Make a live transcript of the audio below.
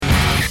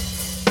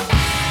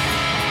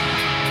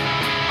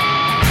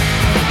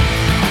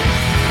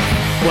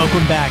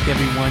Welcome back,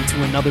 everyone,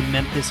 to another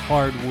Memphis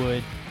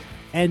Hardwood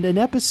and an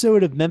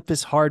episode of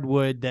Memphis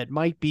Hardwood that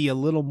might be a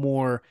little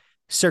more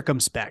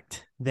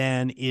circumspect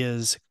than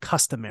is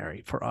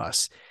customary for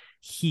us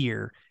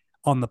here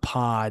on the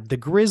pod. The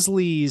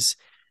Grizzlies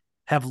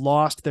have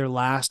lost their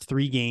last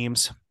 3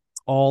 games,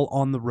 all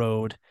on the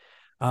road.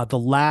 The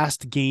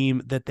last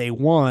game that they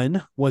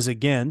won was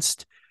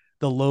against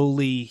the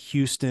lowly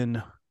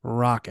Houston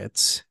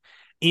Rockets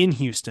in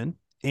Houston,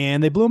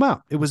 and they blew them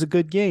out. It was a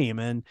good game,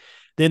 and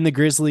then the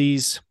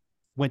Grizzlies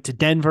went to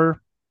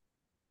Denver,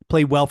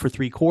 played well for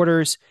 3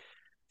 quarters,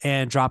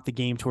 and dropped the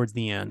game towards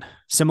the end.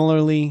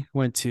 Similarly,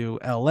 went to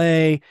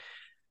LA,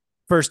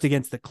 first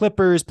against the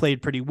Clippers,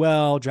 played pretty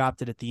well,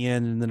 dropped it at the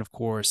end. And then, of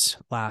course,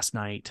 last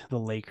night, the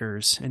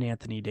Lakers and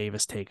Anthony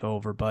Davis take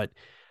over. But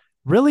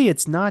really,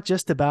 it's not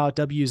just about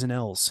W's and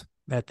L's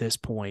at this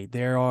point.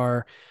 There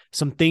are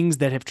some things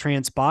that have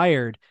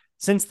transpired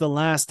since the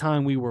last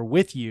time we were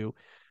with you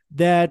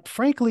that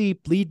frankly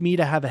lead me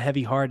to have a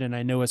heavy heart. And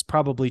I know it's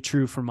probably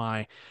true for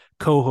my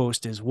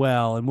co-host as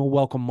well. And we'll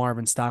welcome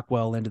Marvin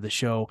Stockwell into the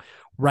show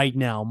right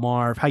now.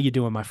 Marv, how you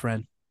doing, my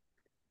friend?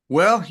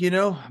 Well,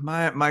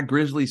 my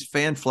Grizzlies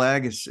fan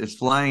flag is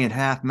flying at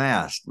half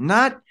mast.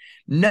 Not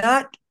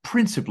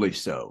principally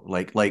so.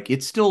 Like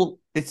it's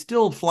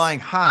still flying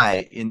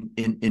high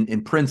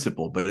in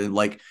principle, but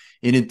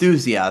in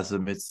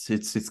enthusiasm,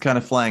 it's kind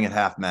of flying at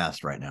half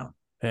mast right now.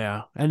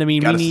 Yeah. And I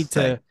mean,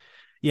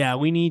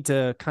 we need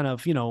to kind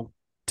of,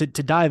 to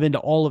dive into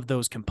all of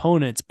those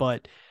components,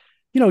 but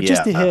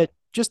just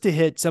to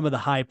hit some of the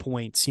high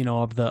points,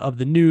 of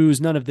the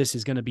news. None of this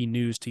is going to be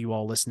news to you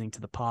all listening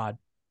to the pod.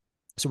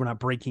 So we're not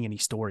breaking any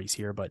stories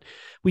here, but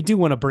we do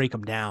want to break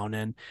them down.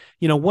 And,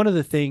 one of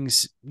the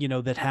things,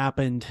 that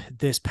happened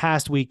this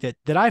past week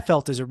that I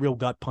felt as a real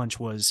gut punch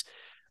was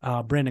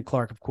Brandon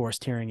Clark, of course,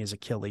 tearing his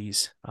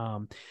Achilles.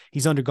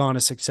 He's undergone a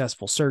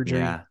successful surgery.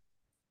 Yeah.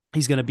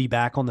 He's going to be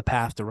back on the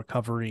path to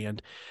recovery,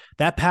 and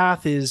that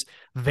path is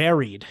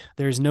varied.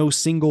 There's no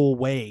single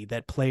way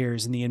that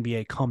players in the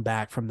NBA come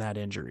back from that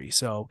injury.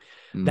 So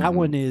that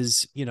one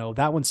is,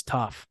 that one's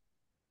tough.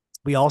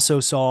 We also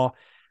saw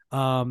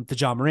the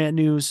Ja Morant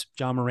news.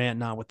 Ja Morant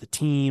not with the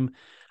team,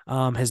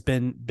 has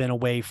been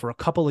away for a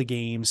couple of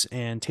games,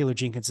 and Taylor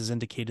Jenkins has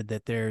indicated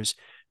that there's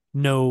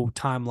no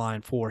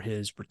timeline for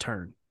his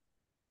return.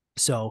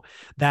 So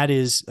that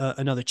is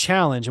another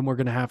challenge, and we're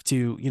going to have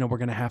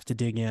to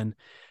dig in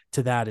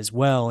to that as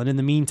well. And in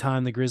the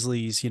meantime, the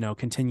Grizzlies,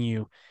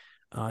 continue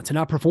to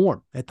not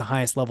perform at the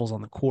highest levels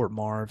on the court,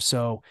 Marv.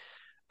 So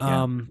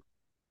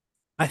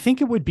I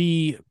think it would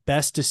be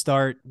best to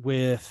start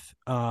with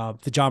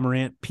the Ja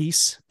Morant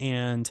piece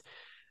and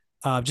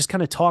just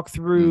kind of talk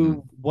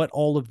through what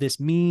all of this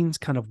means,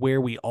 kind of where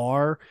we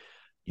are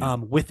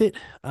with it.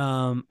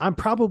 I'm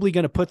probably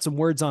going to put some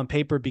words on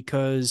paper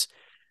because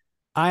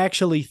I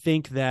actually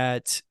think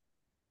that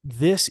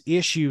this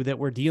issue that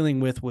we're dealing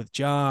with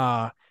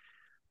Ja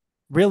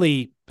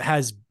really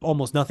has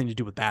almost nothing to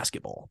do with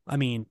basketball. I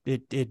mean,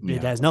 it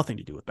has nothing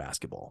to do with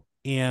basketball.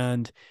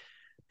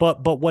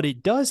 But what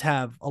it does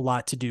have a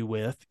lot to do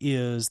with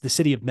is the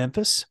city of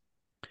Memphis.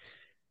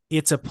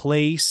 It's a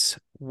place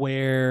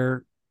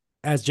where,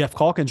 as Jeff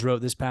Calkins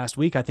wrote this past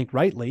week, I think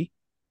rightly,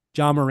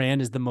 Ja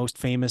Morant is the most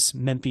famous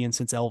Memphian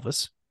since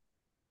Elvis.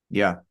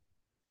 Yeah.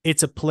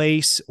 It's a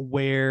place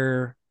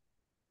where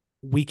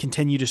we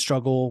continue to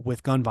struggle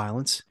with gun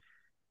violence.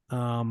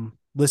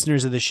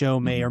 Listeners of the show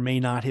may or may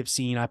not have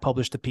seen, I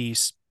published a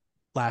piece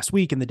last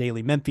week in the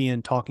Daily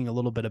Memphian talking a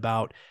little bit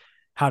about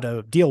how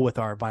to deal with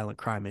our violent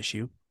crime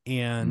issue.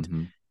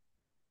 And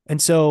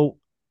so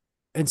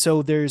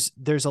there's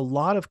a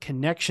lot of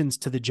connections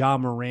to the Ja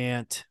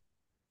Morant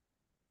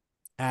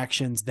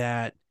actions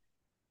that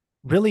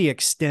really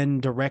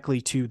extend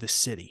directly to the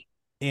city.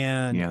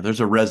 And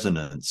there's a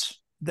resonance.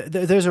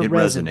 There's a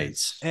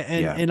resonance.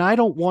 And I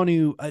don't want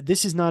to,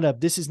 this is not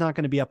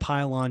going to be a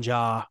pile on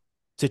Ja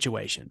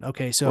situation.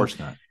 Okay. So of course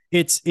not.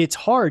 It's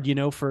hard,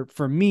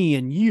 for me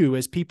and you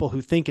as people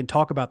who think and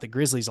talk about the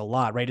Grizzlies a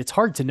lot, right? It's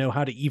hard to know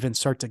how to even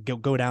start to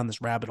go down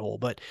this rabbit hole,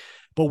 but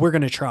we're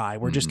going to try.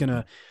 We're just going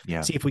to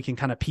see if we can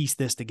kind of piece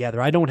this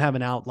together. I don't have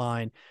an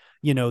outline,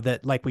 that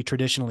like we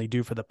traditionally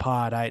do for the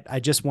pod. I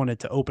just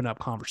wanted to open up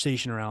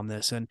conversation around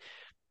this. And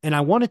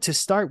I wanted to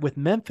start with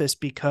Memphis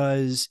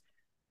because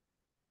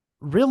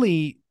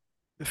really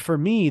for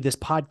me, this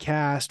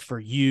podcast, for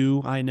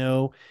you, I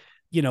know,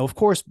 of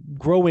course,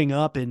 growing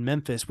up in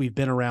Memphis, we've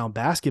been around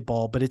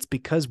basketball, but it's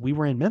because we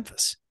were in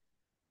Memphis.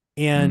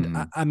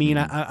 And I mean,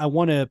 I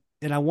want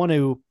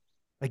to,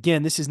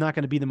 again, this is not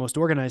going to be the most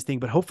organized thing,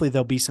 but hopefully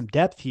there'll be some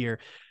depth here.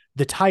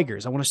 The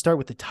Tigers, I want to start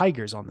with the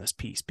Tigers on this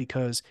piece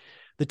because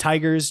the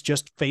Tigers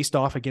just faced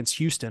off against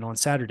Houston on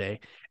Saturday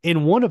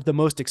in one of the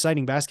most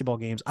exciting basketball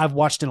games I've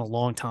watched in a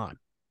long time.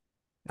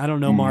 I don't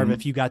know, Marv,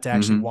 if you got to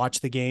actually watch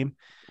the game.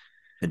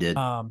 I did.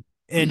 And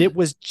it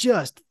was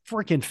just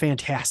freaking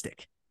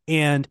fantastic.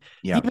 And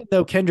even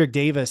though Kendrick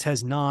Davis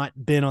has not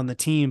been on the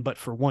team, but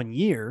for 1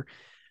 year,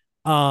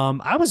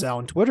 I was out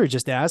on Twitter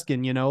just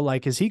asking,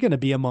 is he going to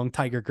be among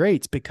Tiger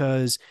greats?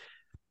 Because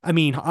I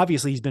mean,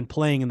 obviously he's been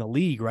playing in the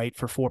league, right,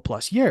 for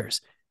 4+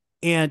 years.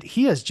 And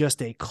he is just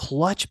a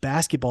clutch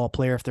basketball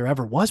player if there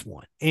ever was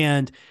one.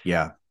 And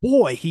yeah,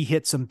 boy, he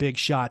hit some big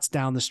shots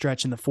down the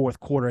stretch in the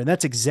fourth quarter. And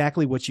that's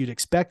exactly what you'd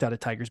expect out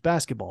of Tigers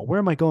basketball. Where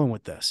am I going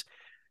with this?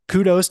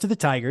 Kudos to the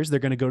Tigers. They're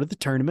going to go to the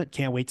tournament.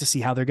 Can't wait to see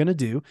how they're going to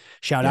do.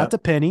 Shout out to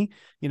Penny,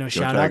 Go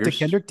shout out to Tigers.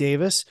 Kendrick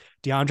Davis,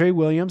 DeAndre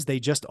Williams.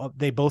 They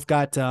both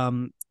got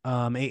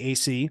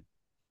AAC,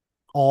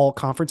 all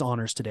conference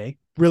honors today.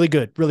 Really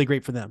good. Really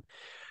great for them.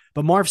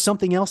 But Marv,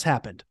 something else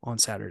happened on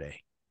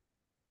Saturday.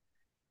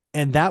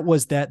 And that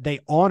was that they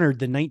honored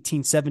the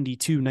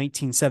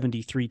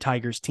 1972-1973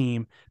 Tigers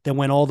team that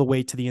went all the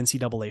way to the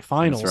NCAA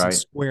finals and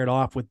squared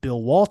off with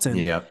Bill Walton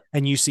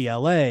and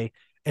UCLA,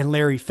 and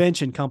Larry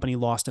Finch and company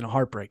lost in a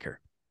heartbreaker.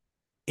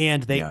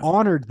 And they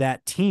honored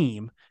that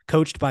team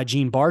coached by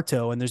Gene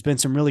Bartow. And there's been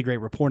some really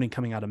great reporting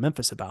coming out of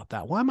Memphis about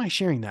that. Why am I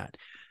sharing that?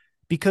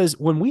 Because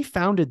when we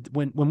founded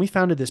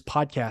this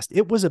podcast,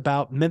 it was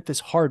about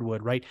Memphis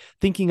Hardwood, right?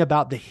 Thinking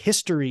about the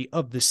history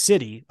of the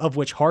city, of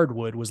which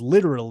hardwood was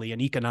literally an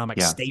economic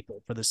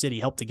staple for the city,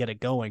 helped to get it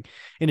going.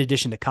 In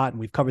addition to cotton,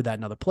 we've covered that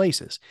in other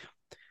places.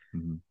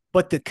 Mm-hmm.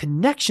 But the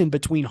connection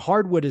between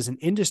hardwood as an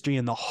industry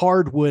and the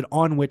hardwood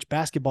on which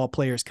basketball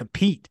players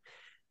compete,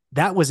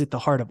 that was at the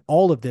heart of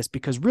all of this,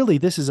 because really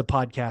this is a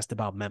podcast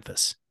about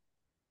Memphis.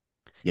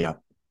 Yeah.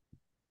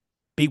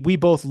 We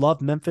both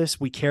love Memphis.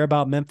 We care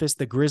about Memphis.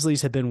 The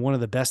Grizzlies have been one of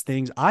the best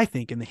things, I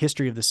think, in the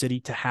history of the city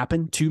to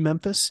happen to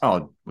Memphis.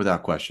 Oh,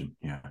 without question.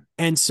 Yeah.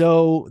 And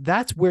so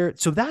that's where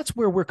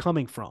we're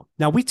coming from.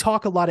 Now, we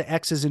talk a lot of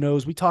X's and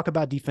O's. We talk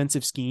about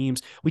defensive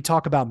schemes. We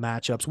talk about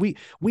matchups. We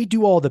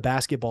do all the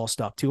basketball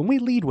stuff too, and we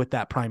lead with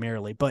that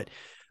primarily. But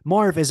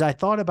Marv, as I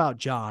thought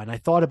about Ja and I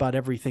thought about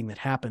everything that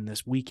happened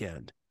this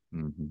weekend,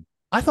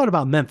 I thought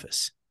about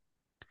Memphis.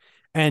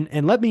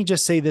 And let me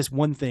just say this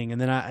one thing,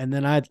 and then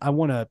I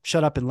want to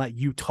shut up and let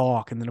you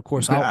talk, and then of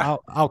course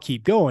I'll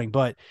keep going.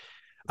 But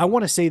I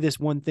want to say this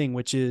one thing,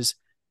 which is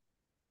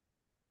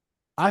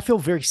I feel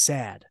very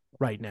sad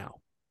right now.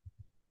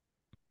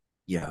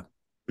 Yeah,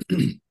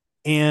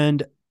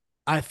 and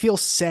I feel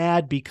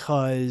sad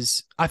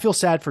because I feel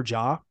sad for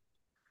Ja,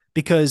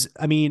 because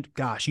I mean,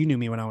 gosh, you knew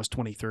me when I was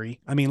 23.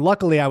 I mean,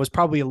 luckily I was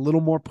probably a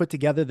little more put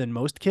together than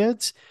most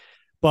kids,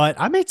 but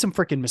I made some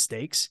freaking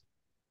mistakes.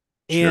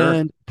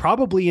 And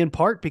probably in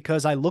part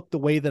because I look the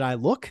way that I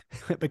look,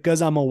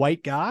 because I'm a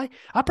white guy,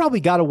 I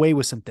probably got away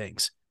with some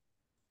things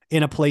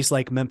in a place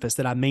like Memphis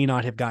that I may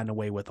not have gotten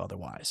away with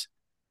otherwise.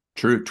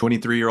 True.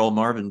 23-year-old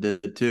Marvin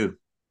did too.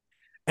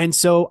 And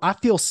so I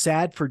feel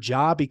sad for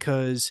Ja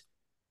because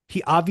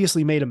he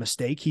obviously made a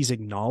mistake. He's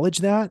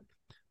acknowledged that,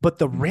 but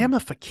the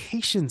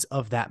ramifications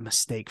of that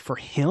mistake for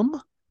him,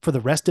 for the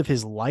rest of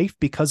his life,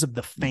 because of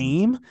the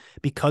fame,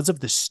 because of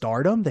the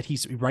stardom that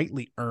he's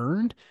rightly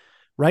earned,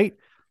 right?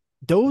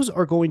 Those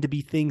are going to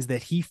be things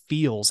that he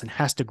feels and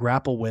has to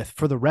grapple with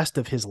for the rest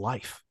of his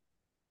life.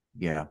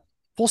 Yeah.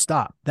 Full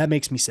stop. That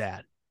makes me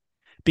sad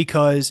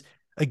because,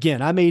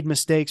 again, I made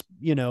mistakes.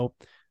 I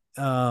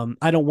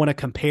don't want to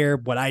compare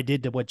what I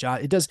did to what Ja.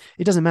 It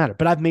doesn't matter,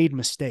 but I've made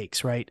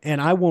mistakes, right? And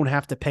I won't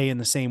have to pay in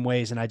the same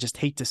ways. And I just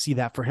hate to see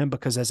that for him,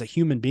 because as a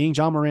human being,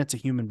 Ja Morant's a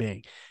human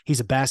being. He's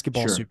a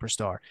basketball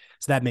superstar.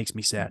 So that makes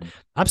me sad.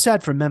 I'm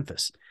sad for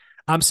Memphis.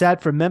 I'm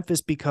sad for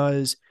Memphis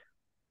because,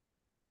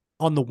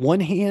 on the one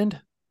hand,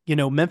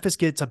 Memphis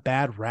gets a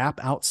bad rap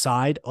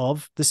outside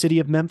of the city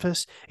of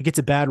Memphis. It gets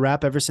a bad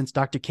rap ever since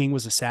Dr. King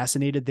was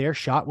assassinated there,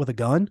 shot with a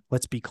gun.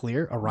 Let's be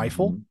clear, a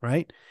rifle,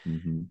 right?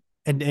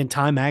 And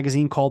Time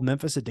Magazine called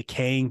Memphis a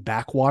decaying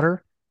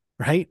backwater,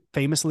 right?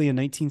 Famously in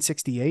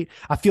 1968.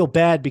 I feel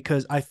bad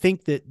because I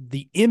think that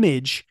the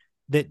image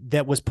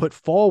that was put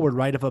forward,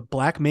 right, of a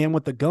black man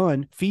with a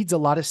gun feeds a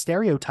lot of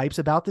stereotypes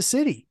about the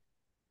city.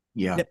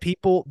 Yeah. That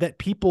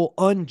people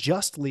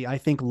unjustly, I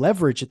think,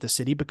 leverage at the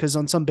city, because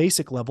on some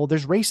basic level,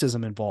 there's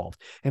racism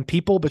involved. And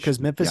people, because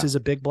Memphis is a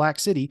big black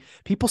city,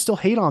 people still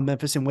hate on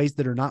Memphis in ways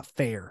that are not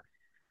fair.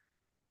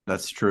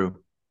 That's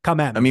true.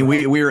 Come at me. I mean,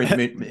 we were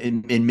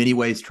in many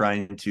ways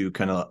trying to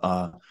kind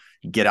of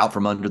get out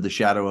from under the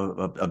shadow of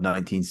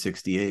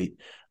 1968.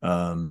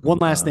 One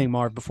last thing,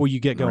 Marv, before you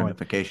get going.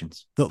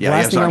 Ramifications. The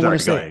last thing I want to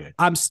say,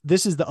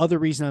 this is the other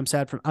reason I'm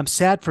sad for. I'm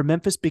sad for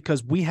Memphis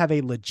because we have a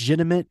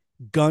legitimate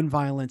gun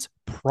violence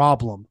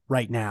problem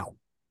right now.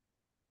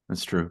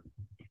 That's true.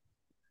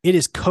 It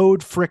is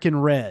code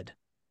frickin' red.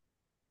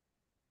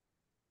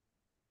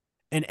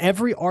 And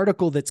every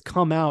article that's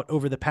come out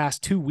over the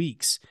past 2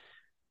 weeks,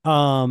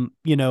 of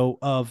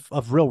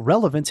real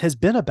relevance has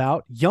been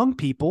about young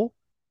people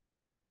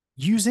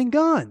using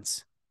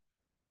guns.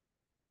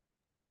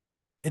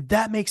 And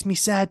that makes me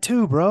sad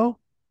too, bro.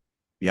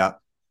 Yeah.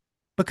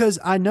 Because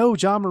I know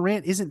Ja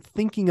Morant isn't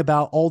thinking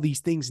about all these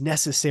things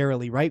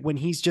necessarily, right? When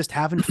he's just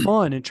having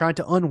fun and trying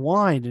to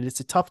unwind, and it's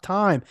a tough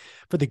time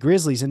for the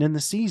Grizzlies and in the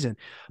season.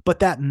 But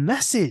that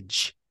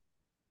message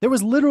There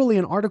was literally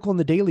an article in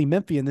the Daily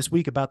Memphian this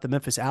week about the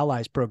Memphis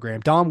Allies program.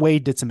 Don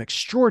Wade did some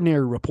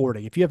extraordinary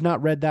reporting. If you have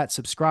not read that,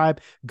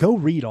 subscribe, go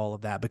read all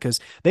of that,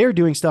 because they are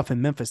doing stuff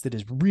in Memphis that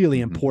is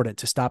really important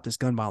to stop this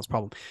gun violence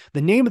problem.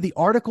 The name of the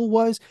article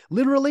was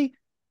literally,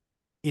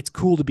 "It's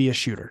cool to be a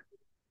shooter."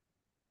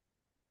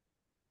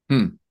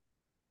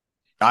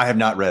 I have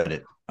not read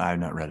it. I have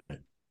not read it.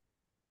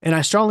 And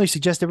I strongly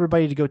suggest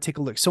everybody to go take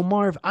a look. So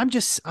Marv, I'm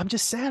just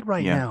sad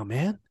right now,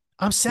 man.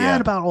 I'm sad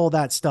about all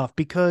that stuff,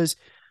 because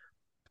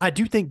I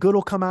do think good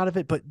will come out of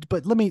it, but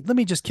let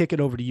me just kick it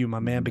over to you, my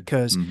man,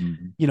 because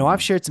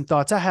I've shared some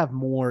thoughts. I have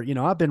more.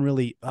 I've been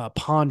really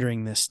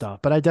pondering this stuff,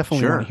 but I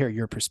definitely want to hear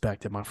your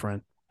perspective, my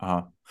friend.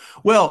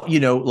 Well,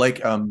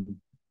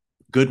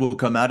 good will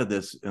come out of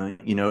this.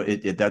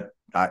 It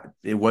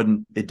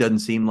doesn't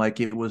seem like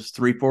it was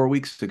 3-4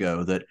 weeks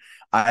ago that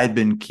I had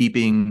been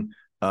keeping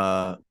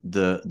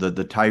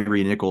the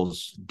Tyree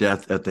Nichols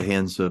death at the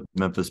hands of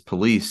Memphis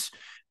police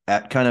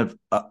at kind of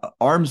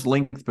arm's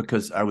length,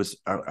 because I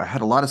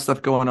had a lot of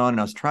stuff going on, and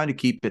I was trying to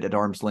keep it at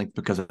arm's length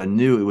because I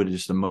knew it would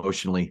just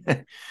emotionally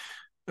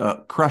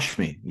crush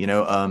me,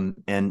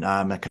 and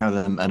I'm kind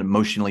of an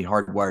emotionally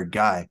hardwired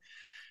guy.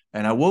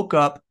 And I woke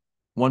up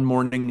one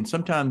morning, and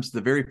sometimes the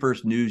very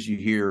first news you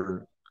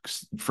hear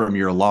from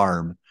your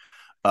alarm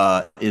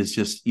is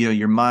just,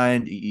 your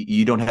mind,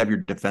 you don't have your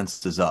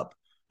defenses up.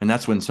 And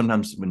that's when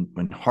sometimes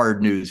when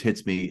hard news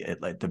hits me,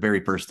 like the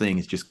very first thing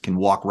is just can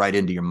walk right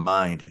into your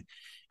mind.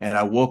 And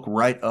I woke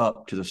right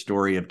up to the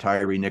story of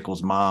Tyree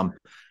Nichols' mom,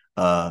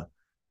 put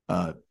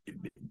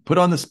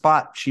on the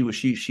spot. She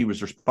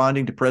was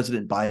responding to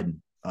President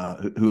Biden,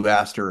 who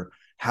asked her,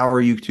 "How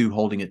are you two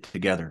holding it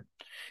together?"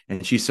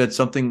 And she said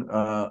something.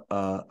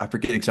 I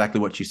forget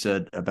exactly what she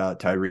said about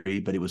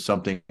Tyree, but it was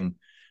something.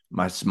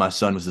 My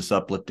son was this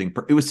uplifting.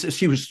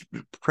 She was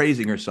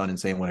praising her son and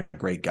saying what a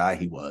great guy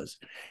he was.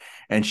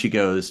 And she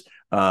goes,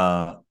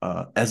 as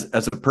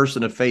a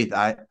person of faith,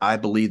 I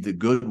believe that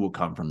good will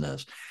come from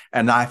this.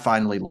 And I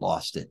finally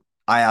lost it.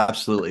 I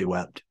absolutely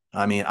wept.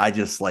 I mean, I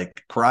just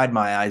cried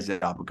my eyes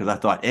out, because I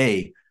thought,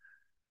 the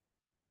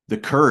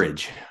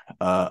courage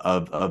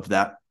of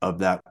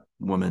that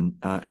woman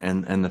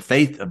and the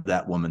faith of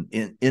that woman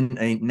in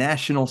a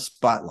national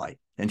spotlight.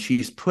 And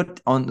she's put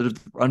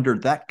under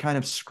that kind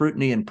of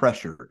scrutiny and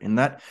pressure in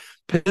that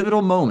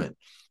pivotal moment.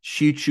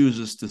 She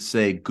chooses to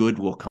say good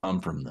will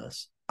come from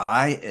this.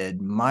 I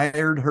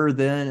admired her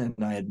then,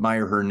 and I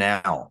admire her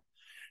now.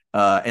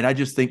 And I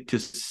just think to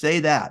say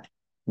that,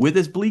 with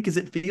as bleak as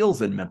it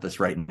feels in Memphis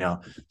right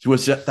now,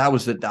 was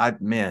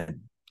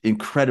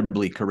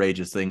incredibly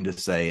courageous thing to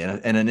say,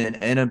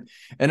 and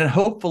a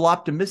hopeful,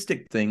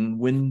 optimistic thing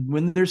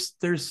when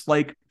there's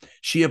like,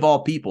 she of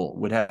all people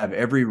would have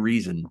every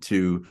reason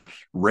to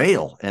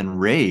rail and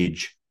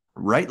rage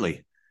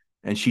rightly,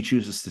 and she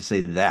chooses to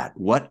say that.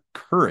 What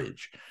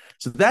courage!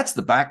 So that's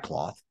the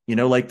backcloth,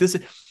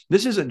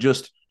 this isn't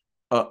just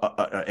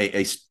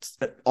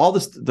all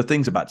the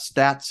things about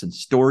stats and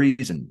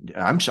stories, and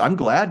I'm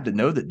glad to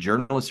know that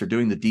journalists are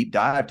doing the deep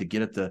dive to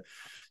get at the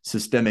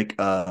systemic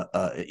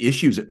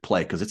issues at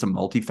play, because it's a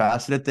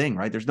multifaceted thing,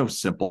 right? There's no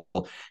simple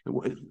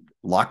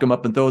lock them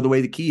up and throw away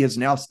the key has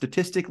now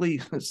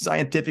statistically,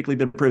 scientifically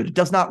been proven. It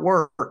does not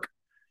work.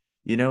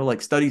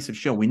 Like studies have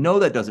shown, we know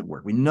that doesn't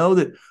work. We know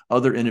that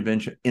other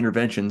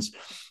interventions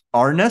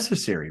are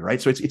necessary,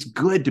 right? So it's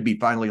good to be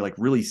finally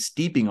really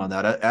steeping on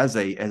that as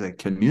a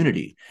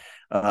community.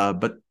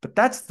 But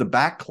that's the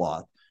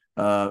backcloth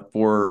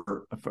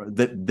for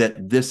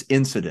that this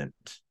incident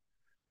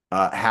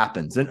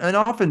happens, and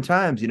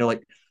oftentimes,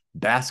 like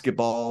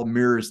basketball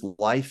mirrors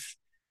life.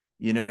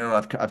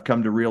 I've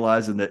come to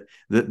realize, and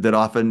that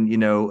often,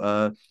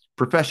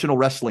 professional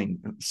wrestling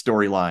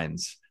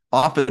storylines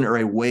often are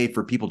a way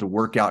for people to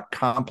work out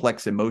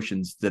complex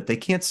emotions that they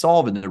can't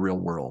solve in the real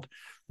world.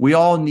 We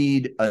all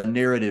need a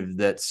narrative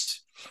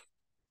that's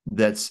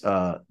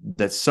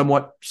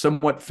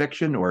somewhat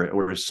fiction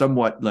or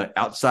somewhat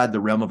outside the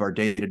realm of our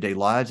day-to-day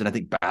lives. And I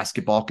think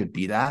basketball could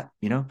be that.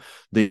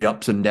 The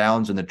ups and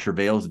downs and the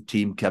travails of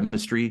team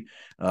chemistry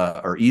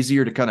are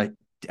easier to kind of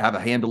have a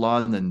handle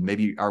on than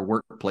maybe our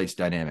workplace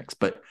dynamics.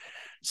 But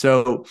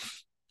so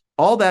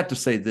all that to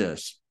say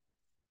this,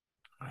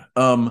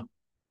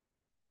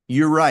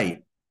 you're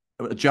right.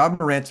 Ja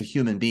Morant's a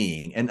human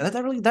being, and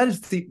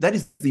that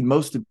is the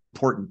most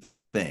important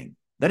thing.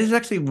 That is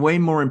actually way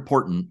more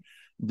important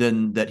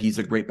than that he's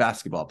a great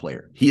basketball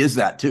player. He is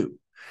that too.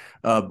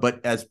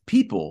 But as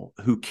people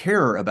who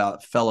care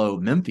about fellow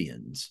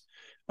Memphians,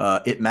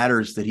 it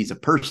matters that he's a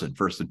person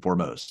first and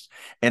foremost.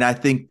 And I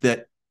think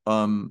that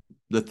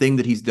the thing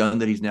that he's done,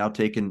 that he's now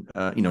taken,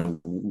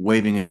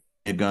 waving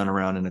a gun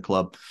around in a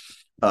club,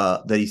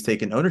 that he's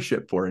taken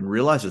ownership for, and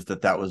realizes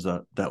that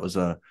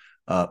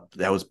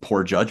was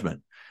poor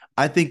judgment.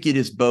 I think it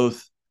is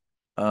both.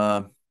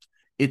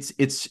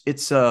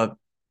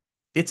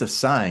 It's a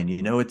sign,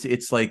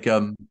 it's like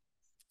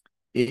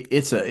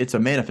it's a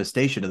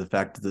manifestation of the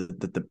fact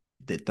that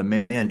the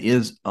man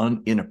is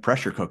in a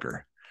pressure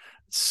cooker.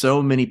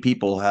 So many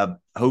people have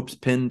hopes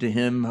pinned to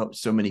him.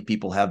 So many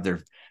people have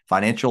their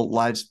financial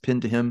lives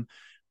pinned to him.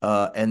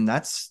 And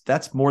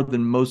that's more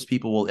than most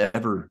people will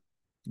ever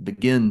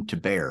begin to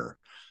bear.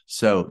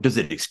 So does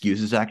it excuse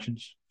his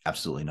actions?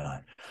 Absolutely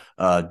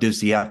not.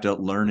 Does he have to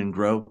learn and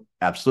grow?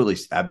 Absolutely,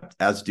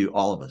 as do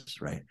all of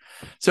us, right?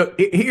 So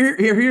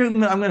here I'm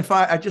going to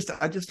find. I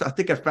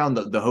think I found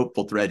the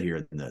hopeful thread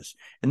here in this,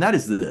 and that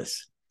is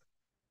this: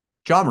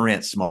 Ja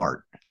Morant's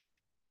smart.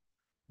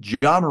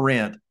 Ja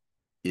Morant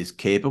is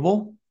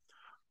capable.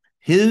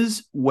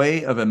 His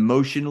way of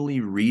emotionally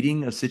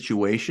reading a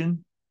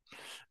situation.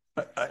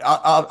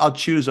 I'll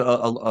choose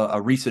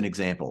a recent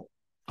example.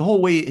 The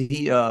whole way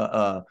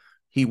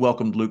he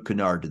welcomed Luke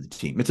Kennard to the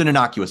team. It's an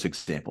innocuous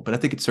example, but I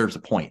think it serves a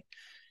point.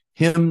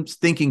 Him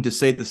thinking to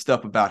say the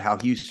stuff about how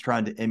he's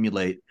trying to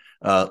emulate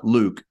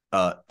Luke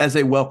as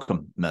a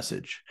welcome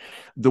message.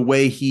 The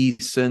way he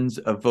sends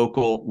a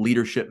vocal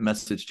leadership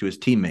message to his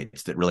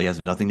teammates that really has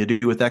nothing to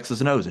do with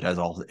X's and O's. It has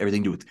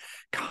everything to do with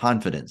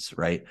confidence,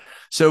 right?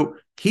 So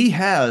he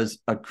has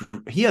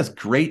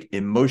great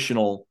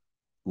emotional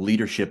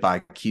leadership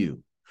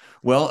IQ.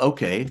 Well,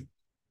 okay.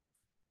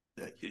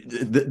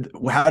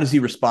 How does he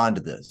respond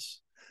to this?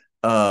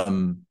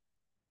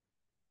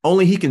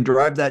 Only he can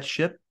drive that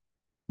ship,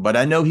 but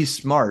I know he's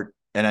smart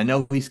and I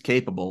know he's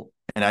capable.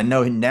 And I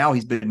know now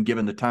he's been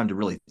given the time to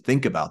really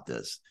think about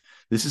this.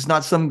 This is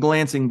not some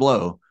glancing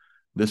blow.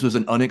 This was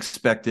an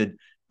unexpected,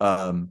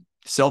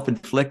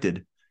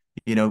 self-inflicted,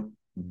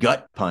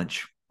 gut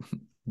punch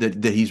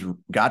that he's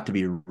got to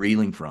be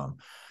reeling from.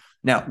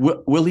 Now,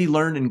 will he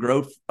learn and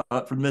grow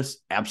from this?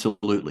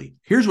 Absolutely.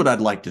 Here's what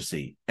I'd like to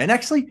see. And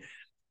actually,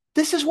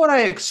 this is what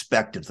I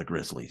expect of the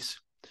Grizzlies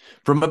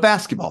from a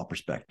basketball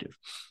perspective.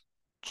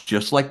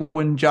 Just like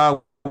when Ja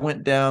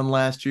went down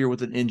last year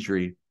with an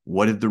injury,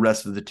 what did the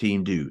rest of the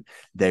team do?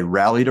 They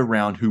rallied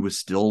around who was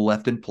still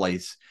left in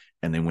place,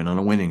 and they went on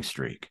a winning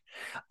streak.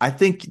 I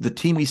think the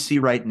team we see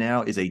right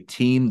now is a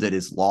team that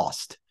is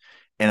lost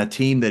and a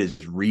team that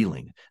is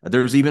reeling.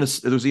 There's even a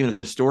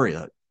story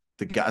that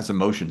the guys'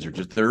 emotions are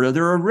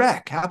they're a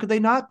wreck. How could they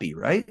not be,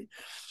 right?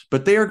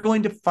 But they are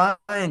going to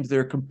find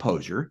their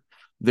composure.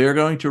 They're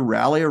going to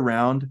rally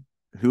around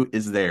who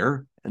is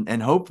there,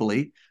 and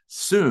hopefully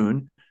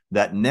soon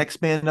that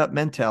next man up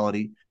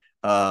mentality,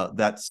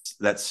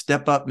 that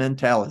step up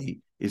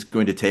mentality is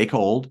going to take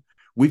hold.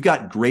 We've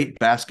got great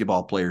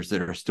basketball players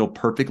that are still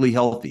perfectly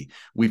healthy.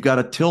 We've got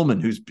a Tillman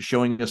who's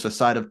showing us a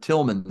side of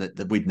Tillman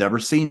that we've never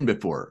seen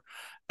before.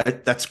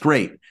 That's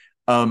great.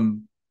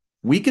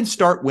 We can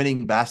start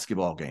winning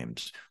basketball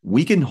games.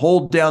 We can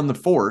hold down the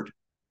fort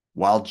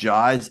while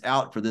Ja is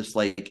out for this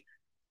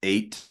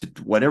 8,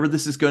 whatever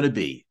this is going to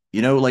be.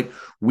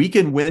 We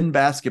can win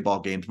basketball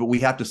games, but we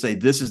have to say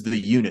this is the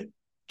unit,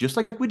 just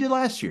like we did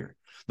last year.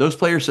 Those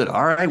players said,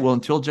 all right, well,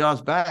 until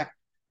Ja's back,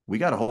 we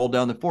got to hold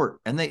down the fort.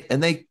 And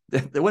they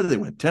what did they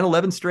win? 10,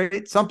 11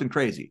 straight, something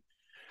crazy.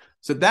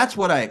 So that's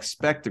what I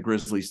expect the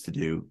Grizzlies to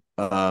do.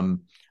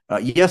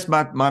 Yes,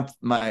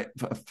 my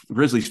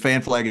Grizzlies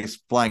fan flag is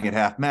flying at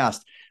half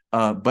mast,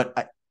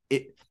 but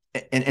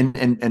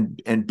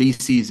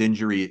BC's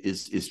injury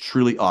is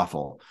truly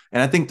awful,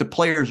 and I think the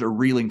players are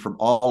reeling from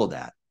all of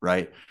that,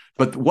 right?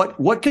 But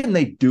what can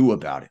they do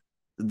about it?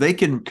 They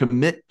can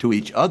commit to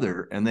each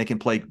other, and they can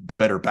play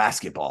better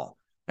basketball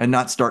and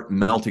not start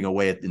melting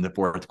away in the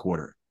fourth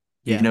quarter.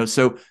 Yeah.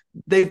 So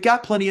they've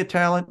got plenty of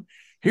talent.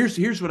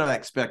 Here's what I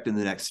expect in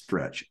the next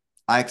stretch.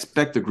 I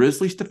expect the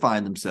Grizzlies to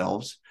find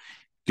themselves,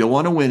 go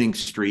on a winning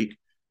streak,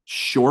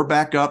 shore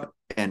back up,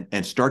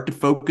 and start to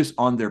focus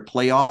on their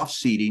playoff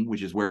seeding,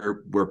 which is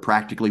where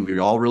practically we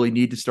all really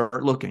need to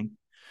start looking,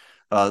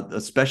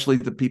 especially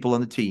the people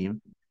on the team.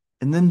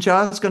 And then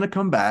Ja's going to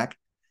come back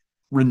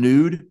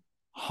renewed,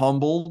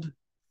 humbled,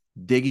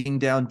 digging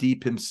down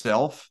deep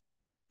himself,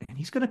 and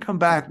he's going to come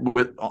back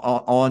with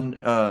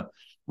a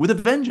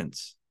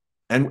vengeance.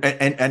 And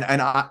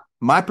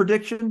my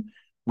prediction: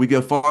 we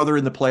go farther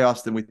in the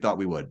playoffs than we thought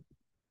we would.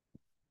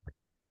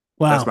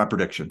 Wow. That's my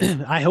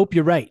prediction. I hope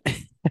you're right.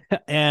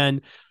 And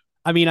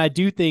I mean, I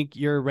do think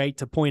you're right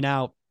to point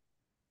out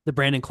the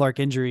Brandon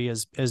Clark injury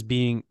as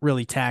being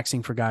really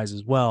taxing for guys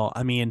as well.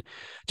 I mean,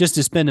 just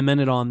to spend a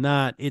minute on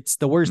that, it's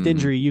the worst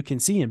injury you can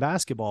see in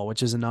basketball,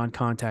 which is a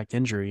non-contact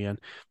injury. And,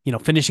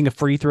 finishing a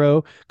free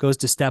throw, goes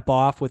to step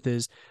off with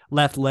his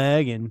left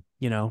leg, and,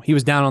 he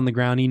was down on the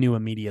ground. He knew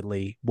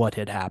immediately what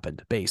had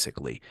happened,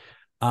 basically.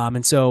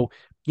 And so,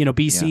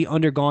 BC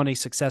undergone a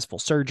successful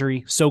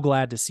surgery. So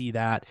glad to see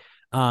that.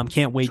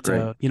 Can't wait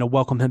to,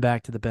 welcome him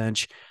back to the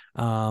bench,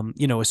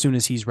 as soon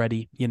as he's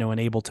ready, and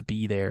able to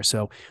be there.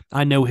 So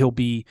I know he'll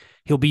be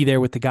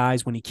there with the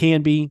guys when he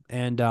can be.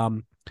 And,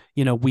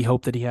 we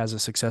hope that he has a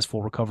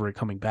successful recovery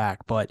coming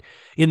back. But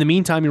in the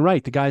meantime, you're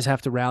right. The guys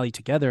have to rally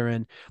together.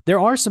 And there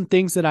are some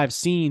things that I've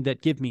seen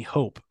that give me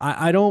hope.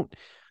 I don't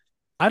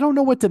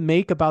know what to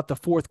make about the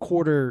fourth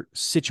quarter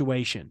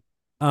situation.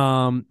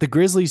 The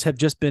Grizzlies have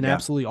just been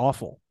absolutely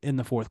awful in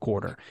the fourth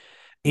quarter,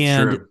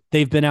 and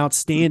they've been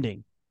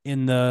outstanding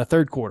in the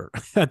third quarter.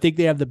 I think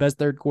they have the best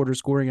third quarter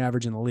scoring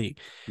average in the league.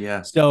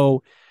 Yeah.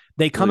 So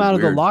they come out of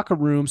the locker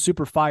room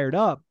super fired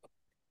up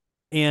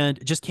and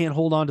just can't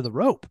hold on to the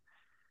rope.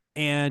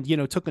 and,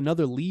 took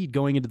another lead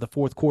going into the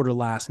fourth quarter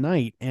last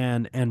night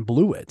and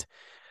blew it.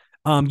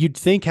 You'd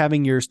think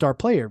having your star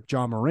player,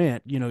 Ja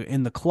Morant,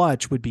 in the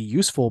clutch would be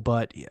useful,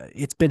 but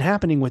it's been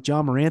happening with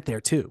Ja Morant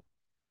there too.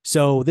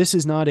 So this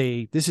is not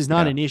Yeah.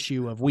 an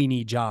issue of we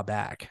need Ja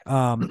back.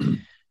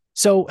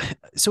 So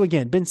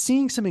again, been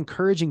seeing some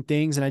encouraging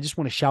things, and I just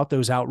want to shout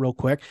those out real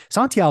quick.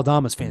 Santi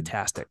Aldama is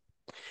fantastic.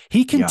 He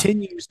Yeah.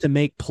 continues to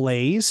make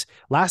plays.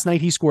 Last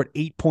night, he scored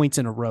 8 points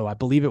in a row. I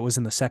believe it was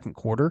in the second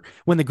quarter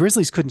when the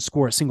Grizzlies couldn't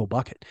score a single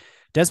bucket.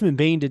 Desmond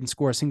Bane didn't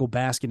score a single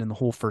basket in the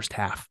whole first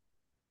half.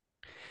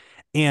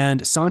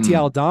 And Santi Mm.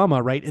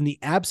 Aldama, right, in the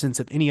absence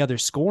of any other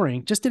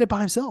scoring, just did it by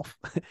himself.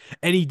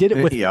 And he did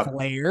it with Yep.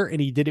 flair,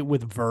 and he did it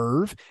with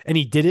verve, and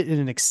he did it in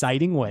an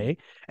exciting way.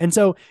 And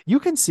so you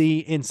can see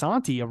in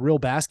Santi a real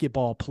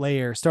basketball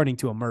player starting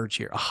to emerge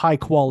here, a high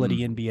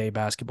quality NBA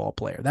basketball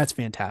player. That's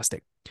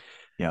fantastic.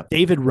 Yep.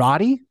 David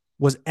Roddy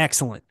was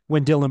excellent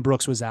when Dylan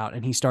Brooks was out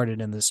and he started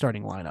in the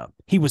starting lineup.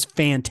 He was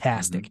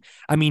fantastic.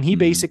 I mean, he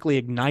basically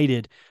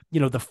ignited,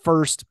 the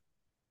first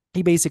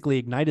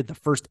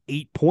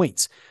 8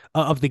 points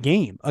of the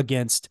game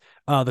against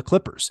the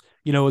Clippers.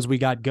 As we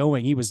got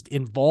going, he was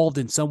involved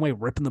in some way,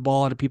 ripping the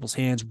ball out of people's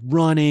hands,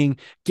 running,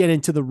 get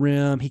into the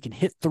rim. He can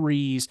hit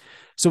threes.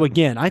 So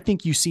again, I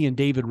think you see in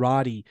David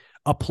Roddy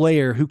a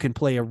player who can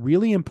play a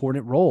really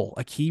important role,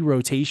 a key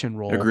rotation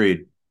role.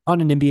 Agreed. On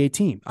an NBA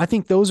team. I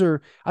think those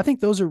are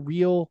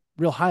real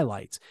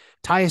highlights.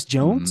 Tyus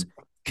Jones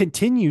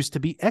continues to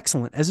be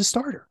excellent as a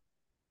starter.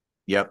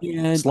 Yep.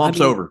 And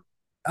Slumps over.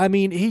 I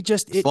mean, he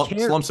just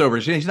slumps over.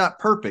 He's not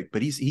perfect,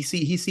 but he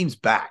seems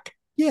back.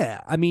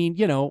 Yeah. I mean,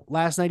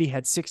 last night he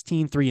had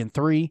 16, 3 and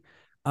 3.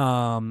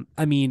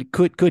 I mean,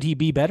 could he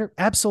be better?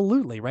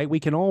 Absolutely, right? We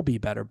can all be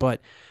better,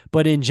 but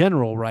in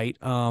general, right?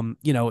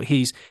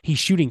 He's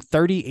shooting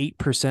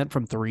 38%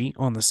 from 3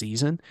 on the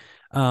season.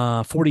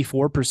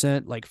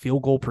 44% like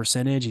field goal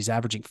percentage. He's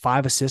averaging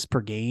 5 assists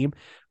per game,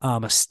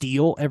 a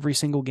steal every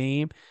single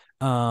game.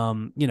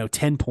 10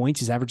 points.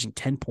 He's averaging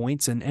 10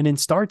 points, and in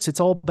starts, it's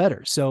all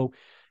better. So,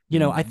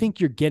 I think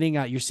you're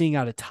seeing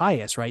out of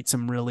Tyus, right?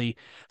 Some really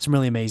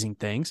amazing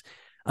things.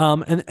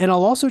 And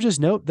I'll also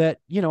just note that,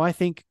 I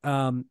think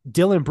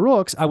Dylan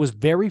Brooks, I was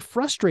very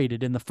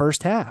frustrated in the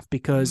first half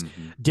because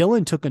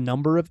Dylan took a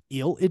number of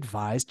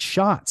ill-advised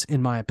shots,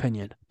 in my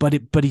opinion,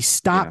 but he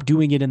stopped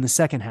doing it in the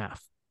second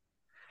half.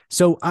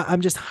 So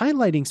I'm just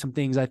highlighting some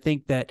things I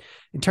think that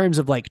in terms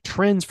of like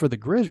trends for the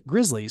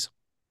Grizzlies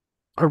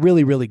are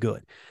really, really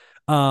good.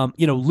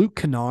 Luke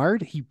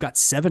Kennard, he got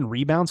 7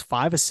 rebounds,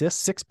 5 assists,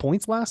 6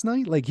 points last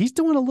night. Like he's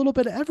doing a little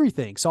bit of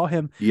everything. Saw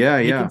him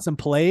making some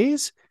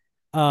plays.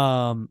 It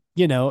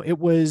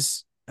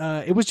was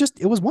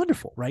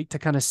wonderful, right? To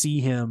kind of see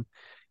him,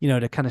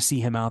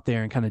 out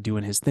there and kind of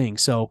doing his thing.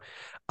 So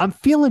I'm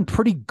feeling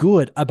pretty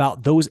good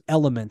about those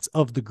elements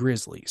of the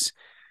Grizzlies.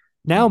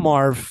 Now,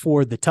 Marv,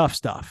 for the tough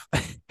stuff.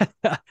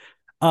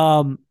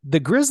 The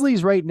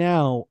Grizzlies right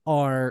now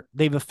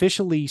they've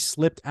officially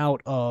slipped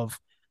out of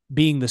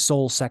being the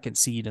sole second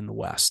seed in the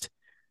West.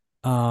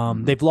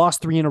 They've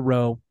lost 3 in a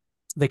row.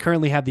 They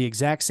currently have the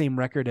exact same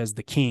record as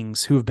the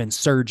Kings, who have been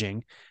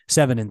surging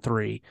 7 and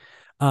 3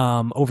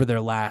 over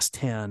their last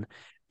 10.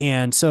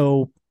 And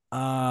so,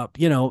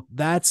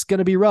 that's going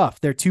to be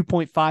rough. They're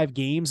 2.5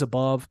 games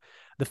above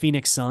the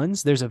Phoenix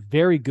Suns. There's a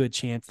very good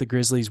chance the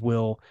Grizzlies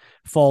will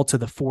fall to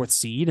the 4th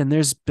seed, and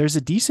there's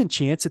a decent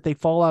chance that they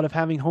fall out of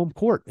having home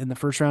court in the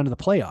first round of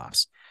the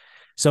playoffs.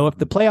 So if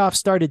the playoffs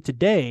started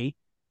today,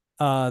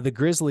 the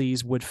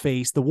Grizzlies would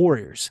face the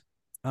Warriors,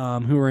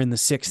 who are in the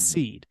 6th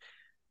seed.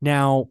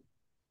 Now,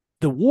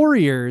 the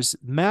Warriors,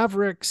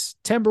 Mavericks,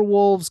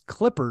 Timberwolves,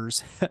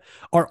 Clippers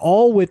are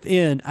all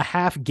within a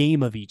half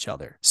game of each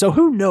other. So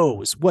who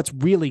knows what's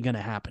really going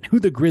to happen, who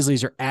the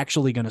Grizzlies are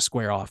actually going to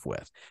square off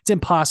with. It's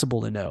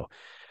impossible to know.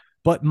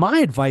 But my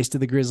advice to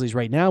the Grizzlies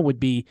right now would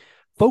be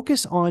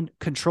focus on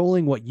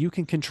controlling what you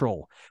can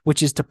control,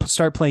 which is to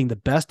start playing the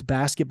best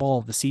basketball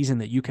of the season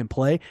that you can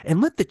play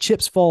and let the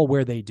chips fall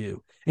where they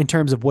do in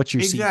terms of what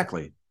you're seeing.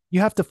 Exactly.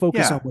 You have to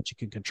focus on what you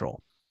can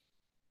control.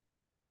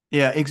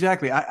 Yeah,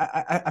 exactly.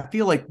 I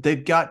feel like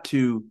they've got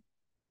to.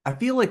 I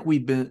feel like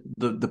we've been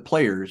the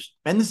players,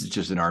 and this is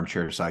just an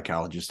armchair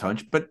psychologist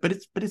hunch, but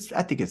it's.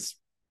 I think this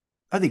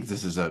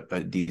is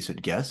a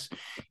decent guess.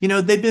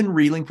 They've been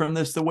reeling from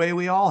this the way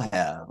we all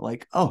have.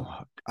 Like,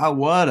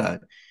 what a,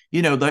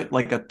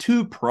 like a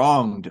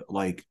 2-pronged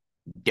like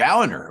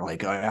downer.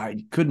 Like I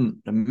couldn't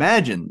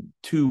imagine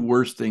 2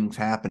 worse things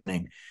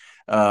happening,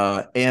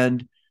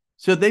 and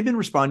so they've been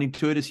responding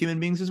to it as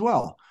human beings as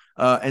well.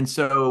 And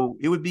so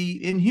it would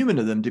be inhuman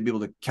of them to be able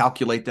to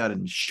calculate that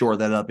and shore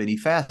that up any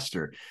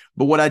faster.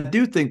 But what I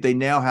do think they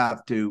now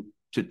have to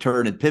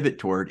turn and pivot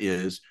toward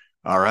is,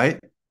 all right,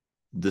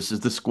 this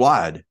is the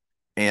squad,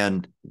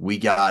 and we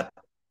got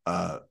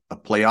a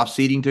playoff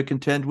seeding to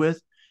contend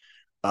with.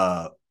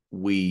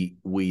 We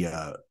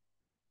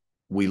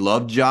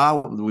love Ja.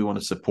 We want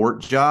to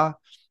support Ja.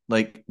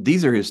 Like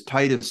these are his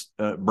tightest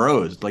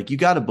bros. Like you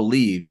got to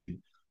believe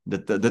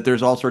that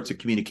there's all sorts of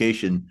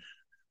communication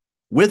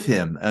with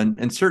him,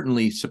 and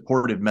certainly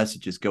supportive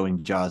messages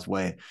going Ja's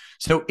way.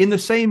 So in the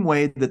same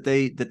way that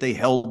they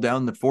held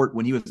down the fort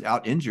when he was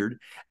out injured,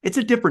 it's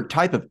a different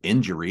type of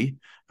injury,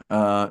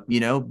 but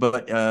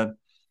I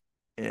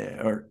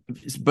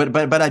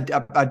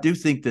do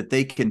think that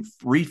they can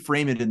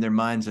reframe it in their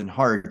minds and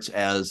hearts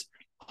as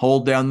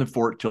hold down the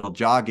fort till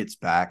Ja gets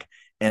back,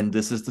 and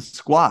this is the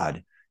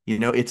squad.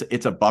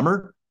 It's a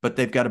bummer, but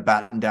they've got to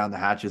batten down the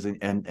hatches and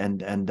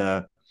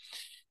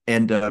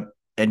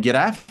get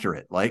after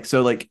it.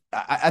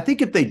 I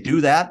think if they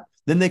do that,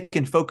 then they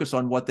can focus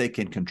on what they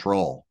can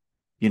control.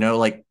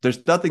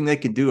 There's nothing they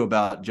can do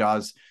about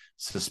Ja's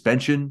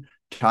suspension,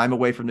 time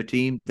away from the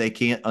team. They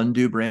can't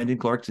undo Brandon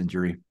Clark's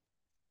injury.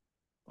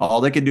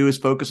 All they can do is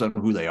focus on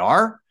who they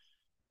are,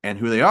 and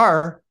who they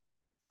are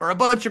a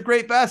bunch of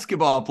great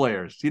basketball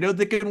players.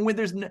 That can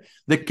win.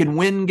 That can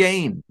win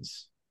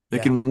games.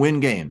 That can win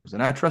games,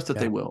 and I trust that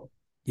they will.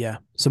 Yeah,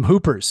 some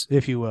hoopers,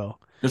 if you will.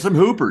 There's some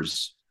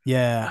hoopers.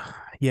 Yeah,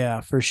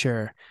 for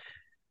sure.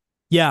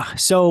 Yeah,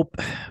 so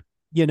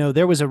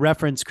there was a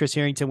reference Chris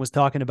Harrington was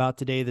talking about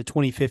today, the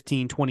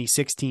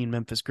 2015-2016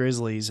 Memphis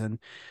Grizzlies, and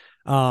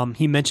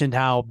he mentioned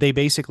how they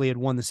basically had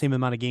won the same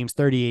amount of games,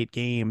 38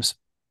 games.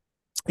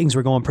 Things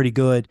were going pretty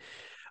good.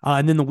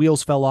 And then the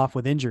wheels fell off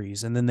with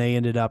injuries, and then they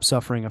ended up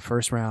suffering a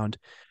first round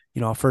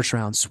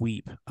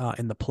sweep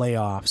in the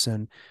playoffs.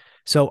 And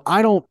so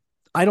I don't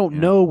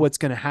know what's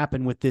going to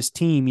happen with this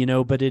team,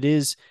 but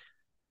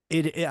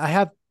I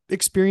have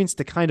experienced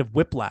the kind of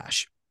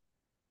whiplash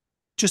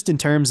just in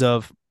terms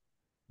of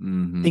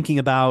thinking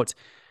about,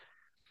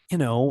 I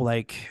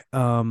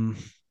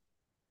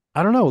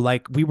don't know,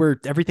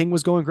 everything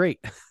was going great.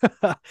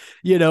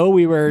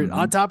 We were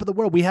on top of the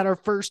world. We had our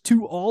first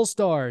 2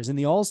 All-Stars in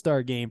the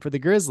All-Star game for the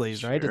Grizzlies,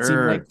 sure. Right? It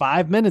seemed like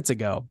 5 minutes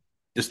ago.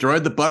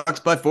 Destroyed the Bucks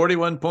by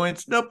 41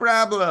 points. No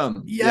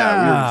problem.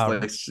 Yeah. We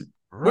were just like,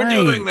 we're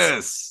doing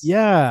this.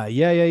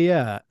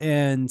 Yeah.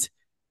 And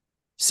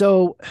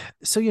so,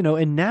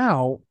 and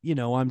now,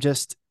 I'm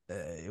just,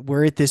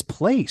 we're at this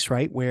place,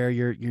 right, where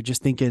you're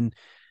just thinking,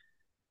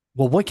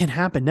 well, what can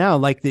happen now?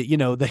 Like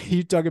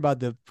you talk about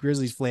the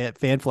Grizzlies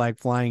fan flag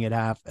flying at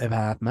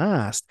half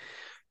mast,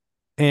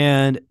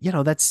 and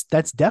that's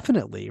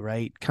definitely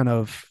right. Kind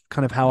of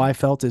how I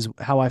felt is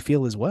how I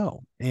feel as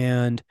well.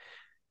 And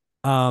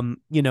I'm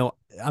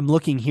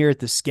looking here at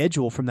the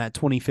schedule from that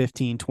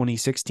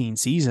 2015-2016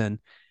 season,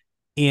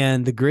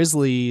 and the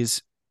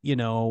Grizzlies,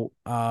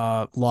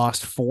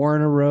 lost 4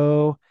 in a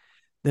row.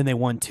 Then they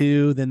won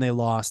 2, then they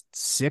lost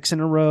 6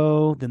 in a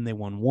row, then they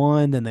won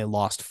 1, then they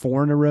lost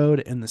 4 in a row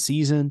to end the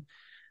season.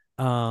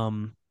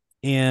 And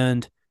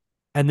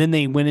then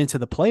they went into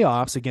the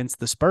playoffs against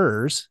the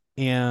Spurs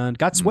and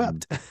got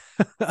swept,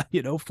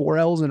 4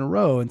 L's in a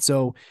row. And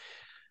so,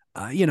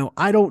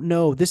 I don't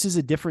know. This is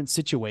a different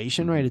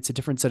situation, right? It's a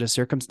different set of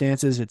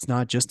circumstances. It's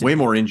not just way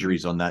more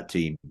injuries on that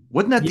team.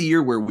 Wasn't that the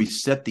year where we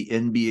set the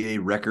NBA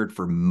record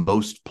for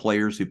most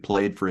players who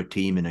played for a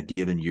team in a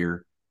given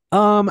year?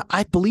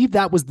 I believe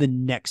that was the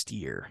next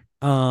year.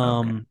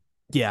 Okay.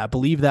 Yeah, I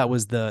believe that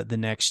was the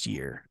next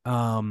year.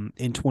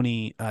 In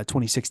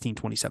 2016,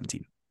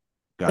 2017.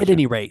 Gotcha. At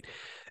any rate,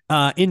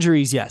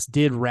 injuries, yes,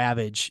 did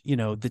ravage,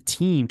 the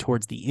team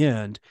towards the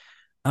end.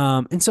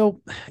 And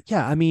so,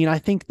 yeah, I mean, I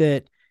think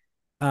that,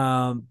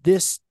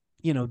 this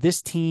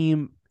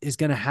team is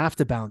going to have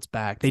to bounce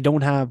back. They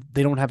don't have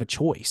a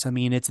choice. I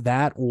mean, it's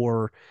that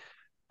or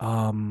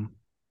tuck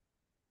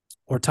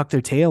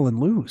their tail and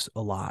lose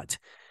a lot.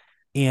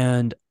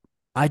 And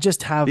I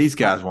just have, these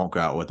guys won't go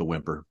out with a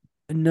whimper.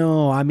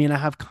 No, I mean, I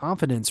have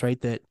confidence, right,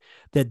 that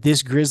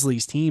this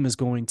Grizzlies team is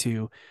going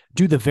to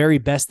do the very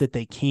best that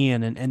they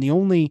can. And the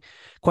only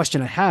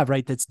question I have,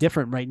 right, that's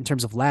different, right, in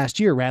terms of last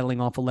year,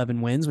 rattling off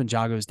 11 wins when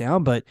Ja goes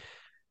down. But,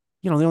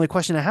 the only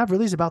question I have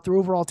really is about their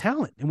overall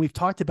talent. And we've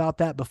talked about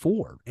that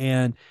before.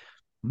 And,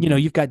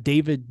 you've got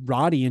David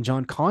Roddy and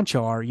John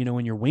Conchar,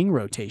 in your wing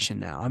rotation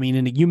now. I mean,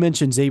 and you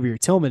mentioned Xavier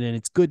Tillman, and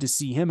it's good to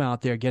see him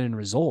out there getting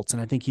results. And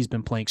I think he's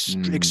been playing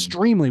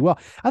extremely well.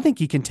 I think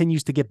he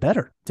continues to get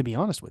better, to be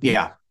honest with you.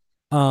 Yeah.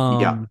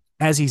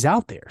 As he's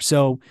out there.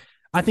 So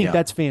I think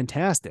that's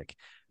fantastic.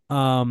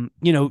 You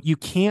really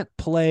can't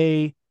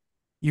play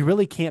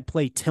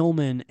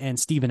Tillman and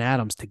Steven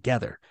Adams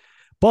together.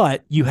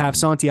 But you have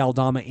Santi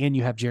Aldama and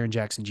you have Jaren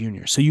Jackson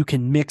Jr. So you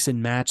can mix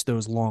and match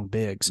those long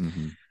bigs.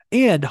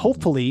 And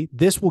hopefully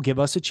this will give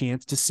us a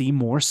chance to see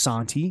more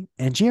Santi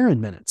and Jaren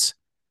minutes.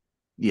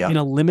 Yeah. In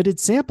a limited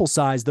sample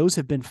size, those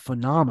have been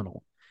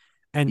phenomenal.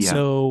 And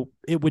so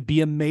it would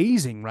be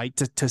amazing, right,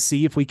 to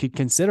see if we could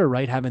consider,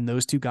 right, having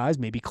those two guys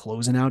maybe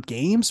closing out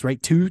games,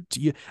 right?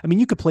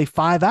 You could play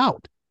 5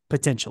 out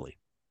potentially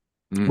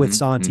with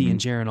Santi and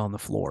Jaren on the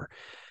floor.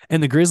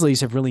 And the Grizzlies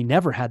have really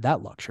never had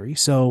that luxury.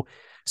 So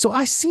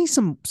I see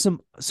some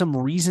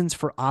reasons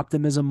for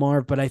optimism,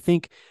 Marv, but I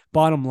think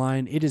bottom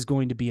line, it is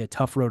going to be a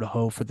tough road to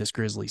hoe for this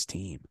Grizzlies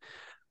team.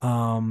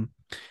 The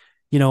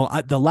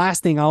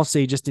last thing I'll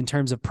say just in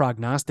terms of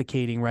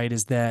prognosticating, right,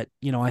 is that,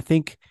 I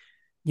think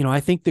I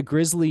think the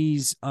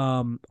Grizzlies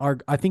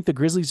I think the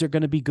Grizzlies are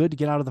going to be good to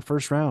get out of the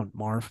first round,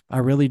 Marv. I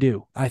really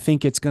do. I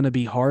think it's going to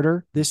be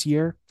harder this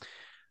year.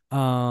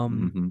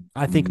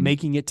 I think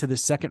making it to the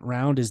second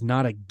round is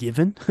not a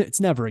given. It's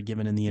never a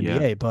given in the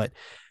NBA, but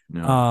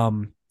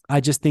No. I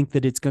just think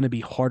that it's going to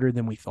be harder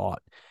than we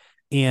thought.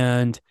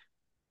 And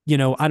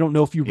I don't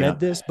know if you read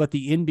this, but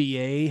the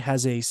NBA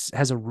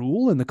has a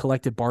rule in the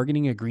collective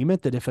bargaining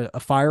agreement that if a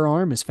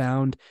firearm is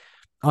found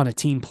on a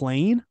team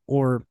plane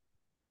or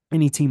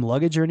any team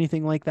luggage or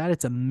anything like that,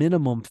 it's a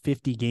minimum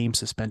 50-game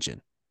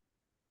suspension.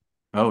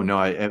 Oh no,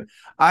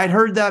 I'd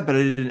heard that, but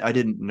I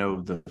didn't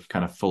know the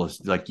kind of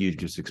fullest, like you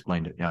just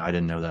explained it. Yeah, I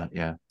didn't know that.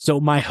 Yeah. So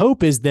my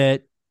hope is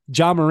that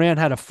Ja Morant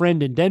had a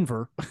friend in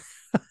Denver,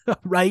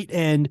 right?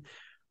 And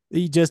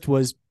he just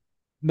was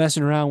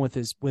messing around with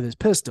his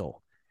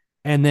pistol,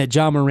 and that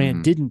Ja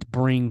Morant didn't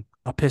bring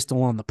a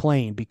pistol on the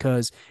plane,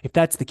 because if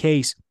that's the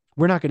case,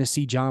 we're not going to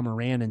see Ja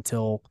Morant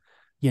until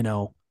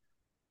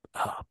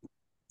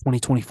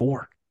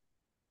 2024.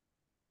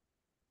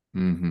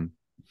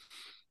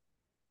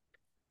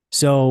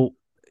 So,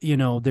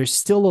 there's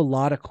still a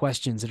lot of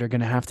questions that are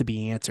going to have to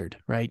be answered,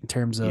 right? In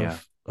terms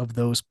of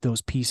those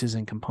pieces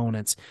and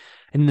components.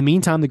 And in the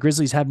meantime, the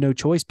Grizzlies have no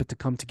choice but to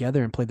come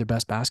together and play their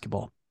best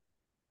basketball.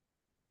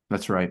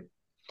 That's right.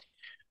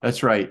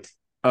 That's right.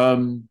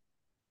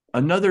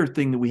 Another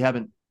thing that we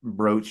haven't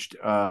broached,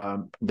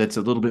 that's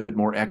a little bit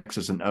more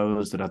X's and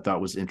O's that I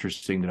thought was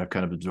interesting, that I've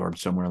kind of absorbed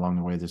somewhere along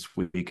the way this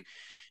week,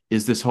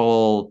 is this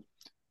whole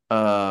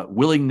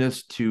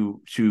willingness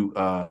to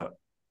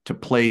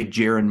play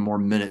Jaren more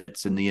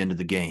minutes in the end of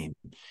the game.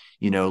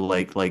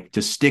 Like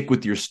to stick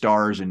with your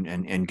stars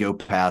and go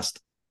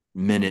past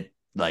minute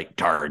like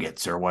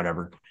targets or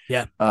whatever.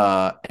 Yeah.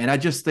 And I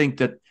just think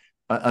that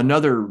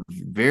another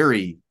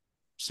very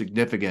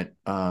significant,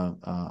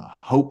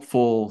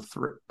 hopeful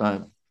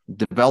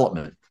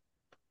development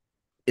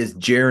is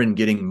Jaren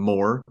getting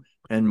more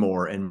and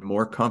more and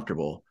more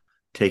comfortable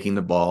taking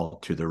the ball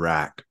to the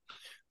rack.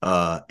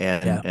 And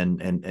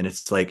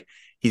it's like,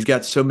 he's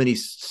got so many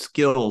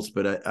skills,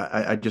 but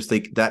I just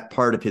think that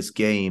part of his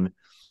game,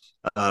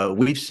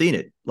 we've seen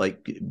it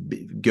like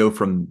go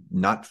from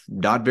not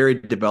very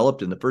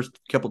developed. And the first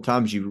couple of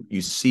times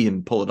you see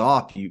him pull it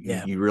off,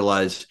 you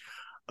realize,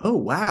 oh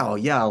wow,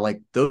 yeah,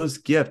 like those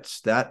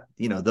gifts, that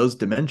those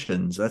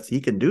dimensions, he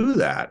can do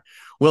that.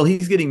 Well,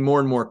 he's getting more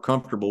and more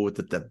comfortable with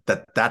it,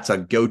 that's a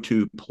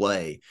go-to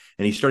play,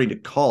 and he's starting to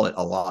call it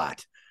a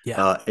lot.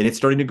 And it's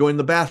starting to go in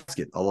the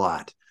basket a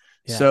lot.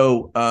 Yeah.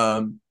 So,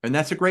 and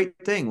that's a great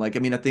thing. Like,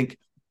 I think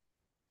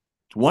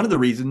one of the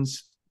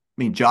reasons,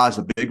 Ja is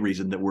a big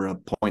reason that we're a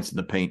points in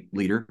the paint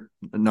leader,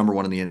 number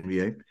one in the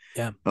NBA.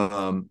 Yeah.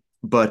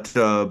 But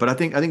I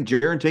think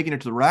Jaren taking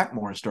it to the rack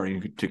more is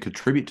starting to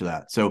contribute to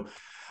that. So,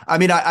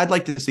 I'd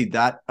like to see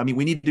that.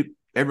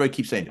 Everybody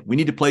keeps saying it. We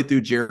need to play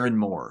through Jaren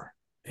more.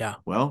 Yeah.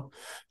 Well,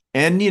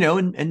 and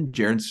and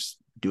Jaren's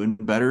doing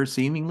better,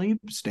 seemingly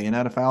staying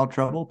out of foul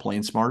trouble,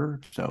 playing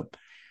smarter. So,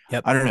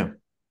 yep. I don't know.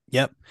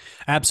 Yep,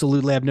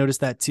 absolutely. I've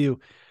noticed that too.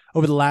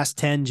 Over the last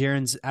 10,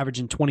 Jaren's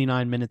averaging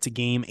 29 minutes a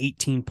game,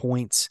 18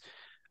 points.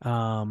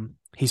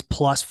 He's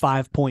plus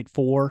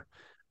 5.4.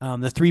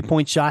 The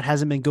 3-point shot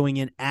hasn't been going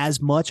in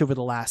as much over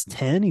the last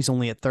 10. He's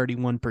only at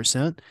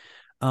 31%.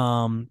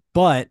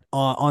 But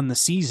on the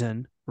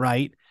season,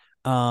 right?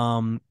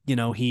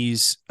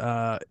 He's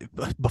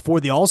before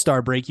the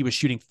All-Star break, he was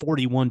shooting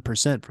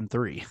 41% from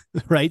three,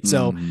 right?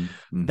 So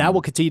that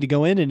will continue to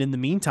go in. And in the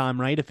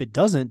meantime, right, if it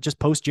doesn't, just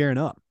post Jaren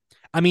up.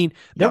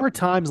 There were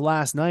times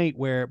last night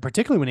where,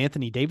 particularly when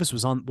Anthony Davis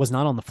was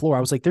not on the floor, I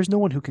was like, there's no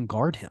one who can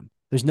guard him.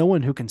 There's no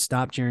one who can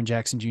stop Jaren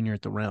Jackson Jr.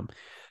 at the rim.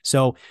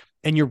 So,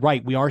 and you're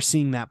right, we are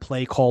seeing that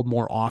play called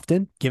more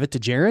often. Give it to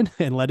Jaren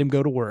and let him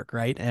go to work,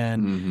 right?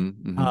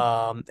 And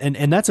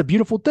and that's a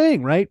beautiful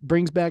thing, right?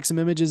 Brings back some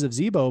images of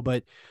Z-Bo,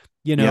 but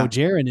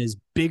Jaren is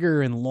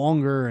bigger and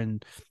longer,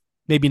 and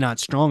maybe not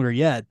stronger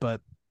yet,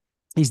 but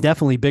he's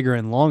definitely bigger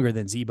and longer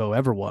than Z-Bo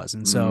ever was.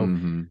 And so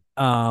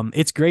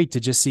it's great to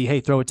just see, hey,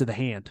 throw it to the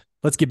hand.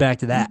 Let's get back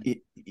to that.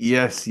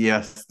 Yes.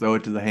 Throw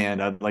it to the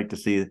hand. I'd like to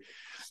see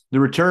the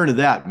return of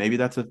that. Maybe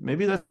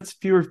that's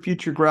fewer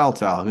future growl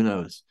towel. Who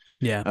knows?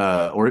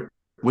 Yeah.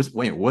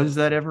 Was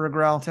that ever a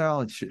growl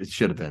towel? It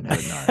should have been.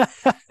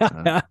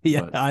 Yeah.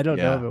 I don't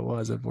know if it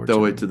was, unfortunately.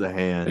 Throw it to the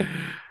hand.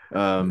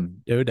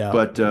 No doubt.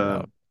 But no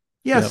doubt.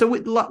 yeah, so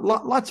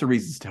lots of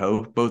reasons to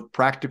hope, both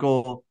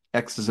practical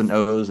X's and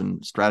O's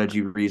and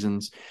strategy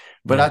reasons.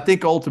 But I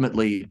think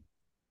ultimately,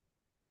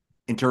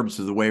 in terms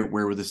of the way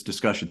where this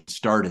discussion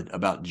started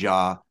about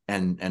Ja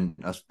and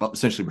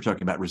essentially we're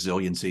talking about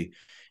resiliency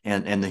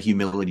and the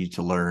humility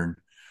to learn.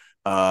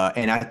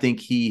 And I think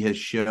he has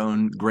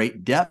shown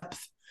great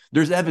depth.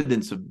 There's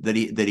evidence of that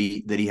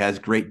he has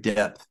great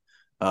depth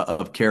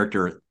of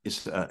character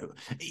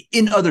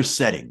in other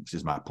settings,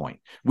 is my point.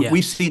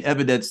 We've seen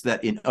evidence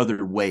that in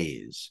other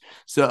ways.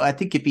 So I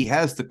think if he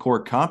has the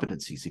core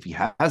competencies, if he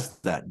has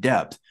that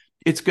depth,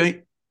 it's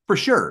going for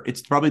sure.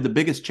 It's probably the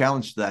biggest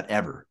challenge to that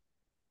ever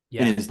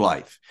in his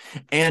life.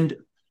 And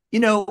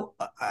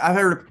I've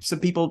heard some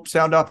people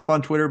sound off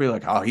on Twitter, be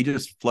like, "Oh, he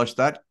just flushed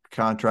that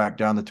contract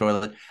down the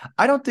toilet."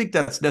 I don't think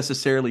that's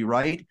necessarily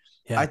right.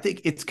 I Yeah.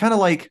 think it's kind of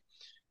like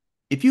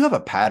if you have a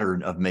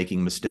pattern of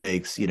making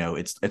mistakes,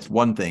 it's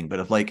one thing.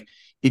 But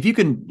if you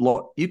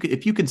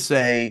can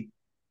say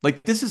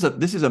like this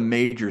is a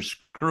major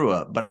screw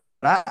up, but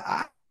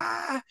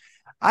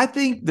I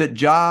think that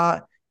Ja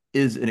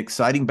is an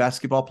exciting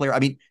basketball player. I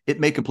mean, it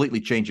may completely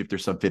change if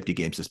there's some 50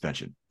 game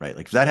suspension, right?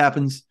 Like if that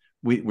happens,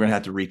 we're gonna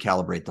have to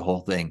recalibrate the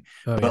whole thing.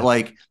 Oh But yeah.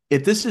 like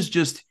if this is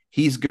just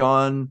he's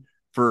gone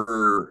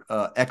for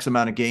X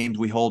amount of games,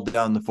 we hold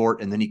down the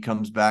fort, and then he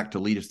comes back to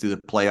lead us through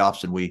the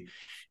playoffs, and we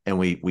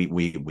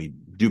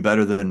do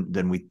better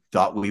than we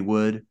thought we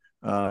would.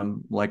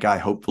 Like I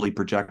hopefully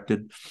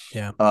projected.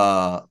 Yeah.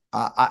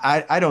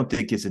 I don't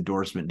think his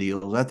endorsement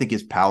deals. I think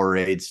his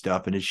Powerade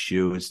stuff and his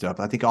shoe and stuff.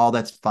 I think all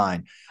that's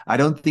fine. I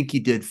don't think he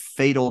did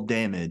fatal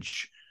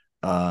damage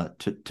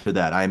to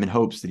that. I am in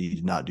hopes that he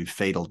did not do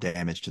fatal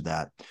damage to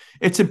that.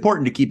 It's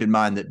important to keep in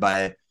mind that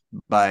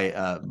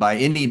by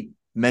any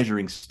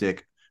measuring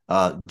stick,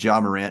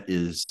 Ja Morant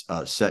is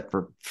set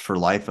for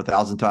life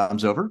 1,000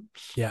 times over.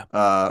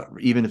 Yeah.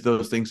 Even if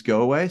those things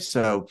go away.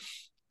 So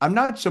I'm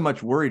not so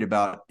much worried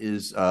about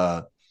is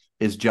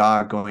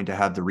Ja going to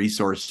have the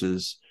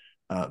resources,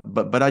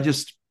 but I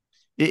just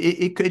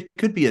it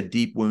could be a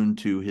deep wound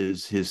to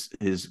his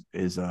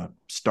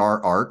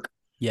star arc,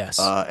 Yes.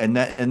 and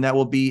that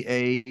will be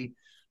a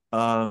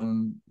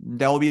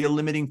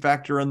limiting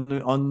factor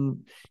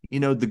on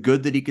the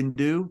good that he can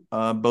do,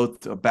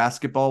 both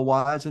basketball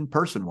wise and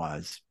person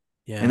wise,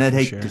 Yeah, and I'd for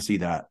hate to sure. see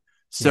that. Yeah.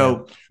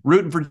 So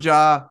rooting for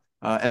Ja,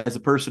 as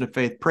a person of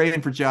faith,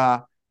 praying for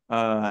Ja,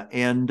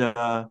 and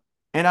I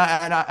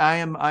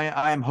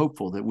am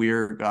hopeful that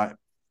we're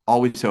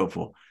always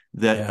hopeful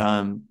that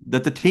Yeah.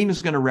 that the team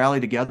is going to rally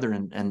together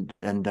and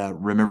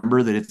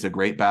remember that it's a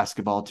great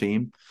basketball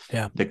team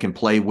Yeah. that can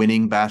play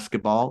winning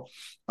basketball,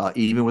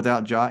 even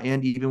without Ja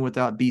and even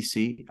without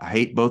BC. I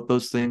hate both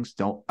those things.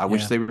 Don't I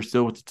wish Yeah. they were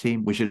still with the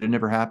team. Wish it had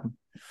never happened.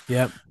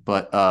 Yep.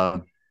 But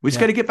we just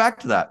got Yep. to get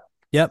back to that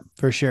Yep.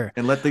 For sure.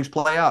 and let things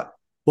play out.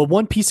 Well,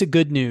 one piece of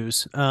good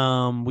news,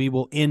 we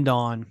will end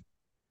on.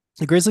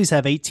 The Grizzlies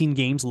have 18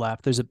 games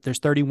left. There's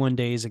 31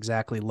 days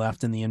exactly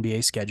left in the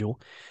NBA schedule.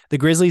 The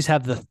Grizzlies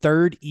have the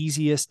third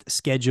easiest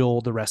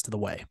schedule the rest of the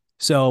way.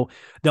 So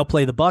they'll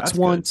play the Bucks That's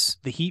good. once,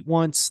 the Heat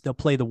once, they'll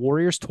play the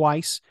Warriors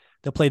twice,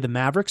 they'll play the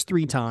Mavericks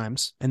 3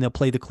 times, and they'll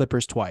play the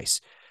Clippers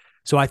twice.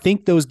 So I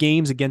think those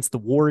games against the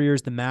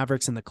Warriors, the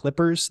Mavericks, and the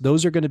Clippers,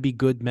 those are going to be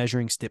good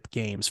measuring stick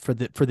games for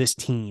this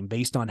team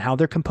based on how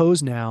they're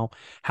composed now,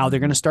 how they're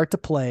going to start to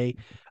play,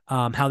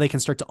 how they can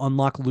start to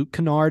unlock Luke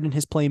Kennard and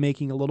his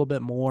playmaking a little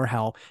bit more,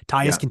 how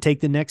Tyus Yeah. can take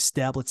the next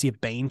step. Let's see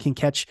if Bane can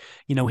catch,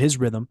 his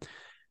rhythm.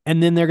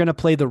 And then they're going to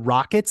play the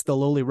Rockets, the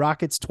lowly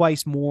Rockets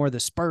twice more, the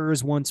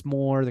Spurs once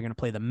more. They're going to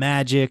play the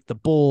Magic, the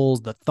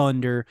Bulls, the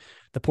Thunder,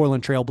 the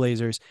Portland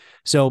Trailblazers.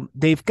 So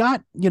they've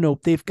got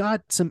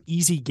some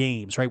easy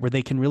games, right, where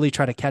they can really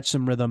try to catch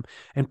some rhythm.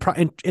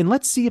 And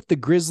let's see if the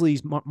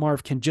Grizzlies,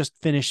 Marv, can just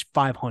finish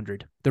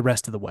 500 the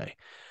rest of the way.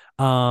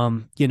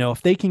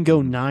 If they can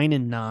go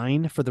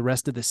 9-9 for the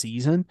rest of the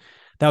season,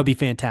 that would be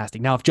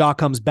fantastic. Now, if Ja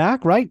comes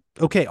back, right?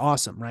 Okay,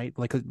 awesome, right?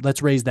 Like,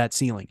 let's raise that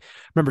ceiling.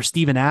 Remember,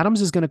 Steven Adams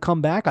is going to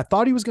come back. I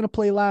thought he was going to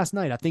play last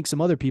night. I think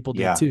some other people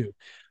did Yeah. too.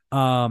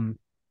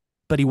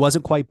 But he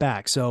wasn't quite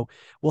back. So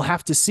we'll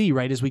have to see,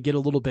 right, as we get a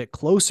little bit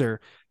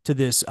closer to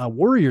this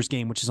Warriors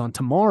game, which is on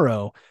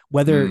tomorrow,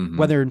 whether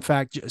in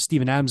fact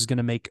Steven Adams is going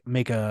to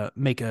make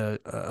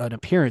an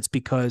appearance,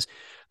 because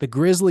the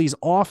Grizzlies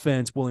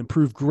offense will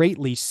improve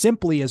greatly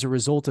simply as a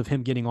result of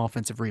him getting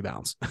offensive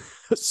rebounds.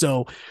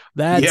 So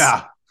that's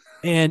Yeah.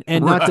 and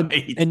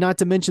Right. not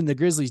to mention the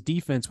Grizzlies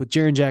defense with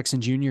Jaren Jackson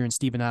Jr. and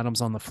Steven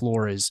Adams on the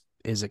floor is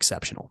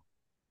exceptional.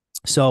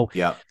 So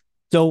Yeah.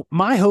 So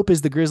my hope is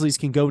the Grizzlies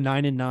can go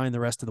 9-9 the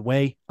rest of the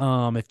way.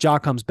 If Ja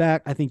comes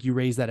back, I think you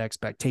raise that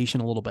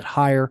expectation a little bit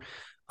higher.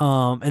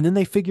 And then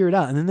they figure it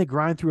out, and then they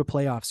grind through a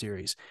playoff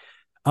series.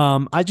 I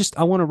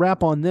want to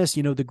wrap on this.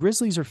 The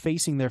Grizzlies are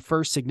facing their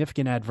first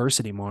significant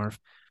adversity, Marv.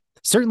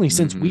 Certainly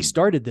since we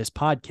started this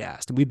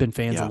podcast, and we've been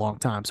fans a long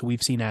time, so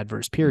we've seen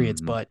adverse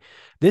periods, but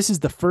this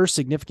is the first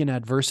significant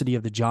adversity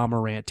of the Ja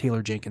Morant,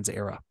 Taylor Jenkins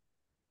era.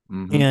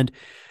 And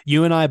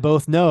you and I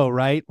both know,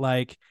 right?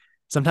 Like,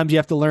 sometimes you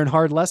have to learn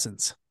hard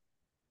lessons.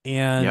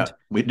 And yeah,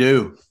 we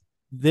do.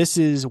 This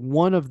is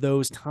one of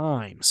those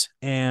times.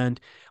 And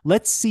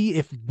let's see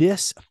if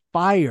this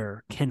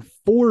fire can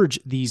forge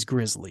these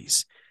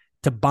Grizzlies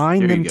to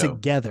bind them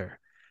together,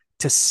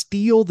 to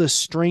steal the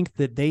strength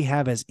that they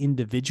have as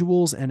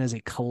individuals and as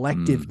a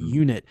collective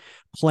unit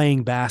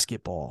playing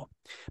basketball.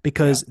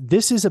 Because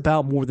this is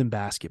about more than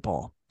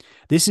basketball.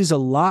 This is a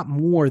lot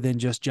more than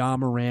just Ja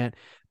Morant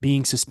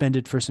being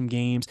suspended for some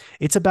games.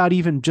 It's about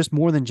even just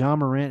more than Ja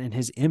Morant and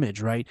his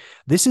image, right?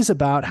 This is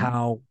about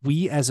how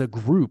we as a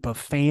group of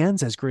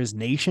fans, as Grizz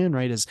Nation,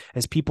 right,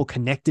 as people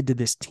connected to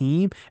this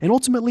team, and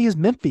ultimately as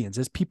Memphians,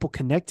 as people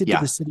connected to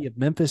the city of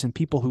Memphis and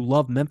people who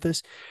love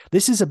Memphis,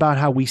 this is about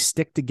how we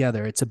stick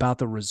together. It's about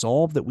the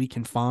resolve that we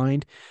can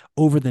find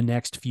over the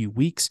next few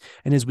weeks.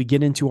 And as we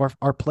get into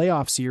our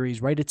playoff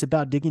series, right, it's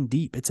about digging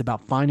deep. It's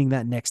about finding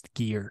that next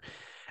gear.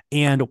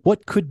 And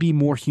what could be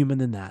more human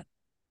than that?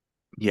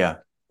 Yeah.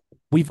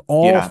 We've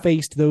all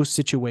faced those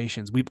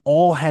situations. We've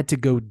all had to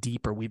go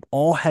deeper. We've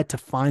all had to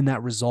find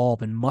that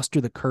resolve and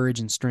muster the courage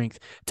and strength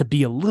to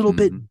be a little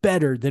bit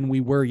better than we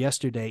were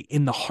yesterday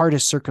in the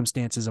hardest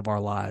circumstances of our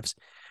lives.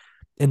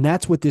 And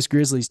that's what this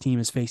Grizzlies team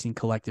is facing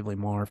collectively,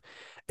 Marv.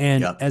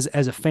 And as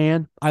a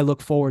fan, I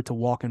look forward to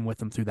walking with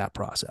them through that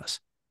process.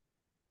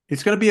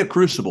 It's going to be a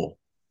crucible.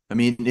 I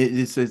mean,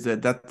 it's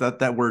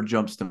that word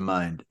jumps to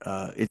mind.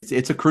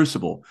 It's a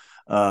crucible.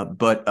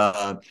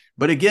 But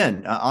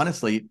again,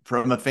 honestly,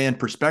 from a fan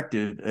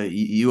perspective,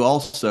 you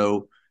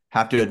also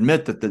have to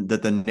admit that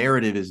the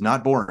narrative is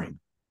not boring.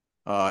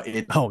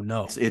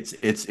 It's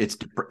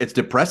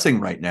depressing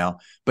right now.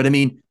 But I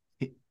mean,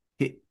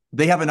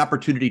 they have an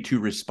opportunity to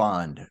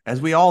respond,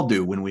 as we all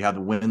do when we have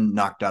the wind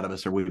knocked out of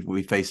us or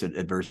we face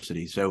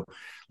adversity. So,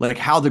 like,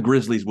 how the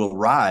Grizzlies will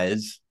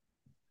rise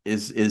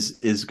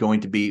is going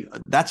to be,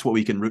 that's what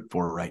we can root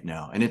for right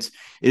now. And it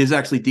is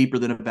actually deeper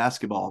than a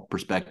basketball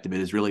perspective.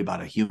 It is really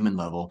about a human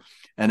level.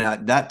 And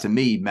that to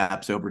me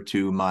maps over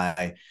to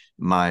my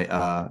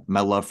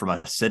love for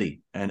my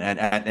city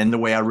and the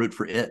way I root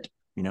for it,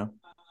 you know?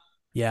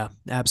 Yeah,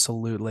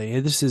 absolutely.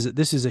 This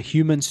is a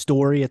human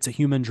story. It's a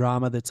human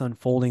drama that's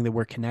unfolding that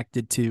we're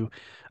connected to.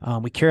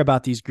 We care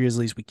about these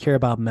Grizzlies. We care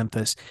about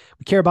Memphis.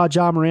 We care about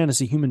Ja Morant as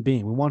a human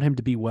being. We want him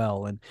to be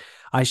well. And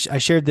I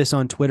shared this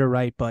on Twitter,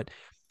 right? But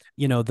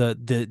you know,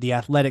 the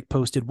Athletic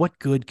posted, what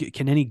good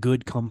can any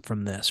good come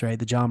from this, right?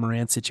 The Ja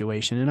Morant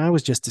situation. And I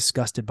was just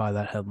disgusted by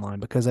that headline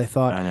because I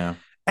thought,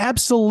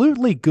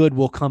 absolutely good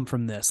will come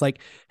from this. Like,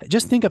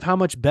 just think of how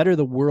much better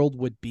the world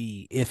would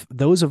be if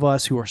those of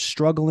us who are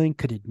struggling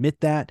could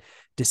admit that,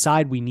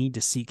 decide we need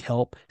to seek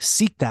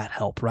that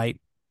help, right?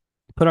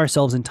 Put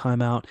ourselves in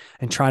timeout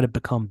and try to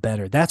become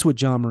better. That's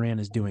what Ja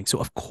Morant is doing. So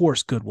of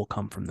course good will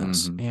come from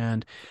this.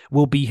 And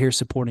we'll be here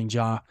supporting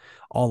Ja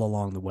all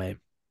along the way.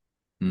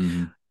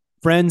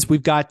 Friends,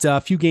 we've got a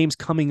few games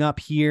coming up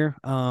here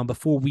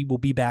before we will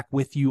be back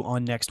with you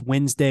on next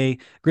Wednesday.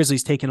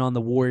 Grizzlies taking on the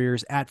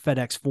Warriors at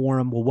FedEx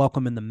Forum. We'll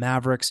welcome in the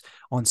Mavericks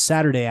on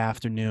Saturday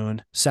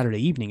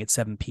evening at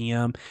 7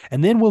 p.m.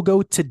 And then we'll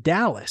go to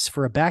Dallas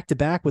for a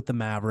back-to-back with the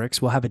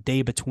Mavericks. We'll have a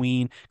day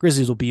between.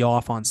 Grizzlies will be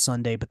off on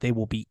Sunday, but they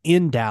will be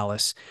in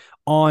Dallas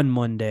on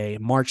Monday,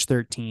 March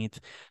 13th,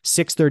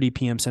 6:30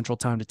 p.m. Central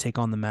Time to take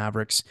on the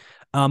Mavericks.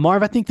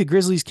 Marv, I think the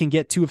Grizzlies can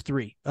get 2 of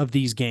 3 of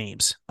these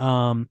games.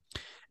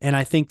 And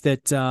I think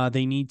that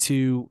they need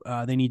to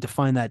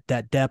find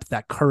that depth,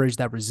 that courage,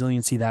 that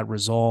resiliency, that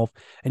resolve.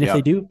 And if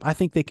they do, I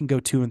think they can go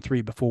 2 and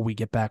 3 before we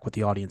get back with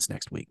the audience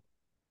next week.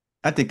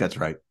 I think that's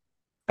right.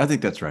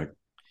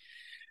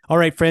 All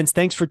right, friends.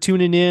 Thanks for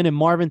tuning in. And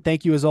Marvin,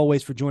 thank you as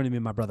always for joining me,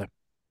 my brother.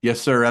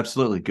 Yes, sir.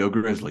 Absolutely. Go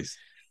Grizzlies.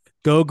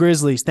 Go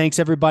Grizzlies. Thanks,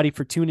 everybody,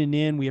 for tuning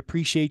in. We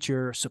appreciate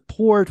your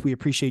support. We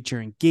appreciate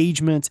your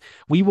engagement.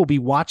 We will be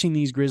watching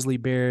these Grizzly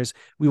Bears.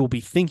 We will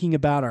be thinking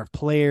about our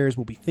players.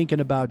 We'll be thinking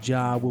about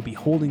Ja. We'll be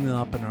holding them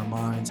up in our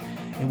minds,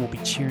 and we'll be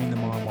cheering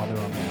them on while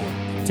they're on the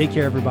court. Take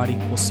care, everybody.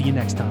 We'll see you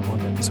next time on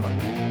Memphis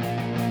Hardwood.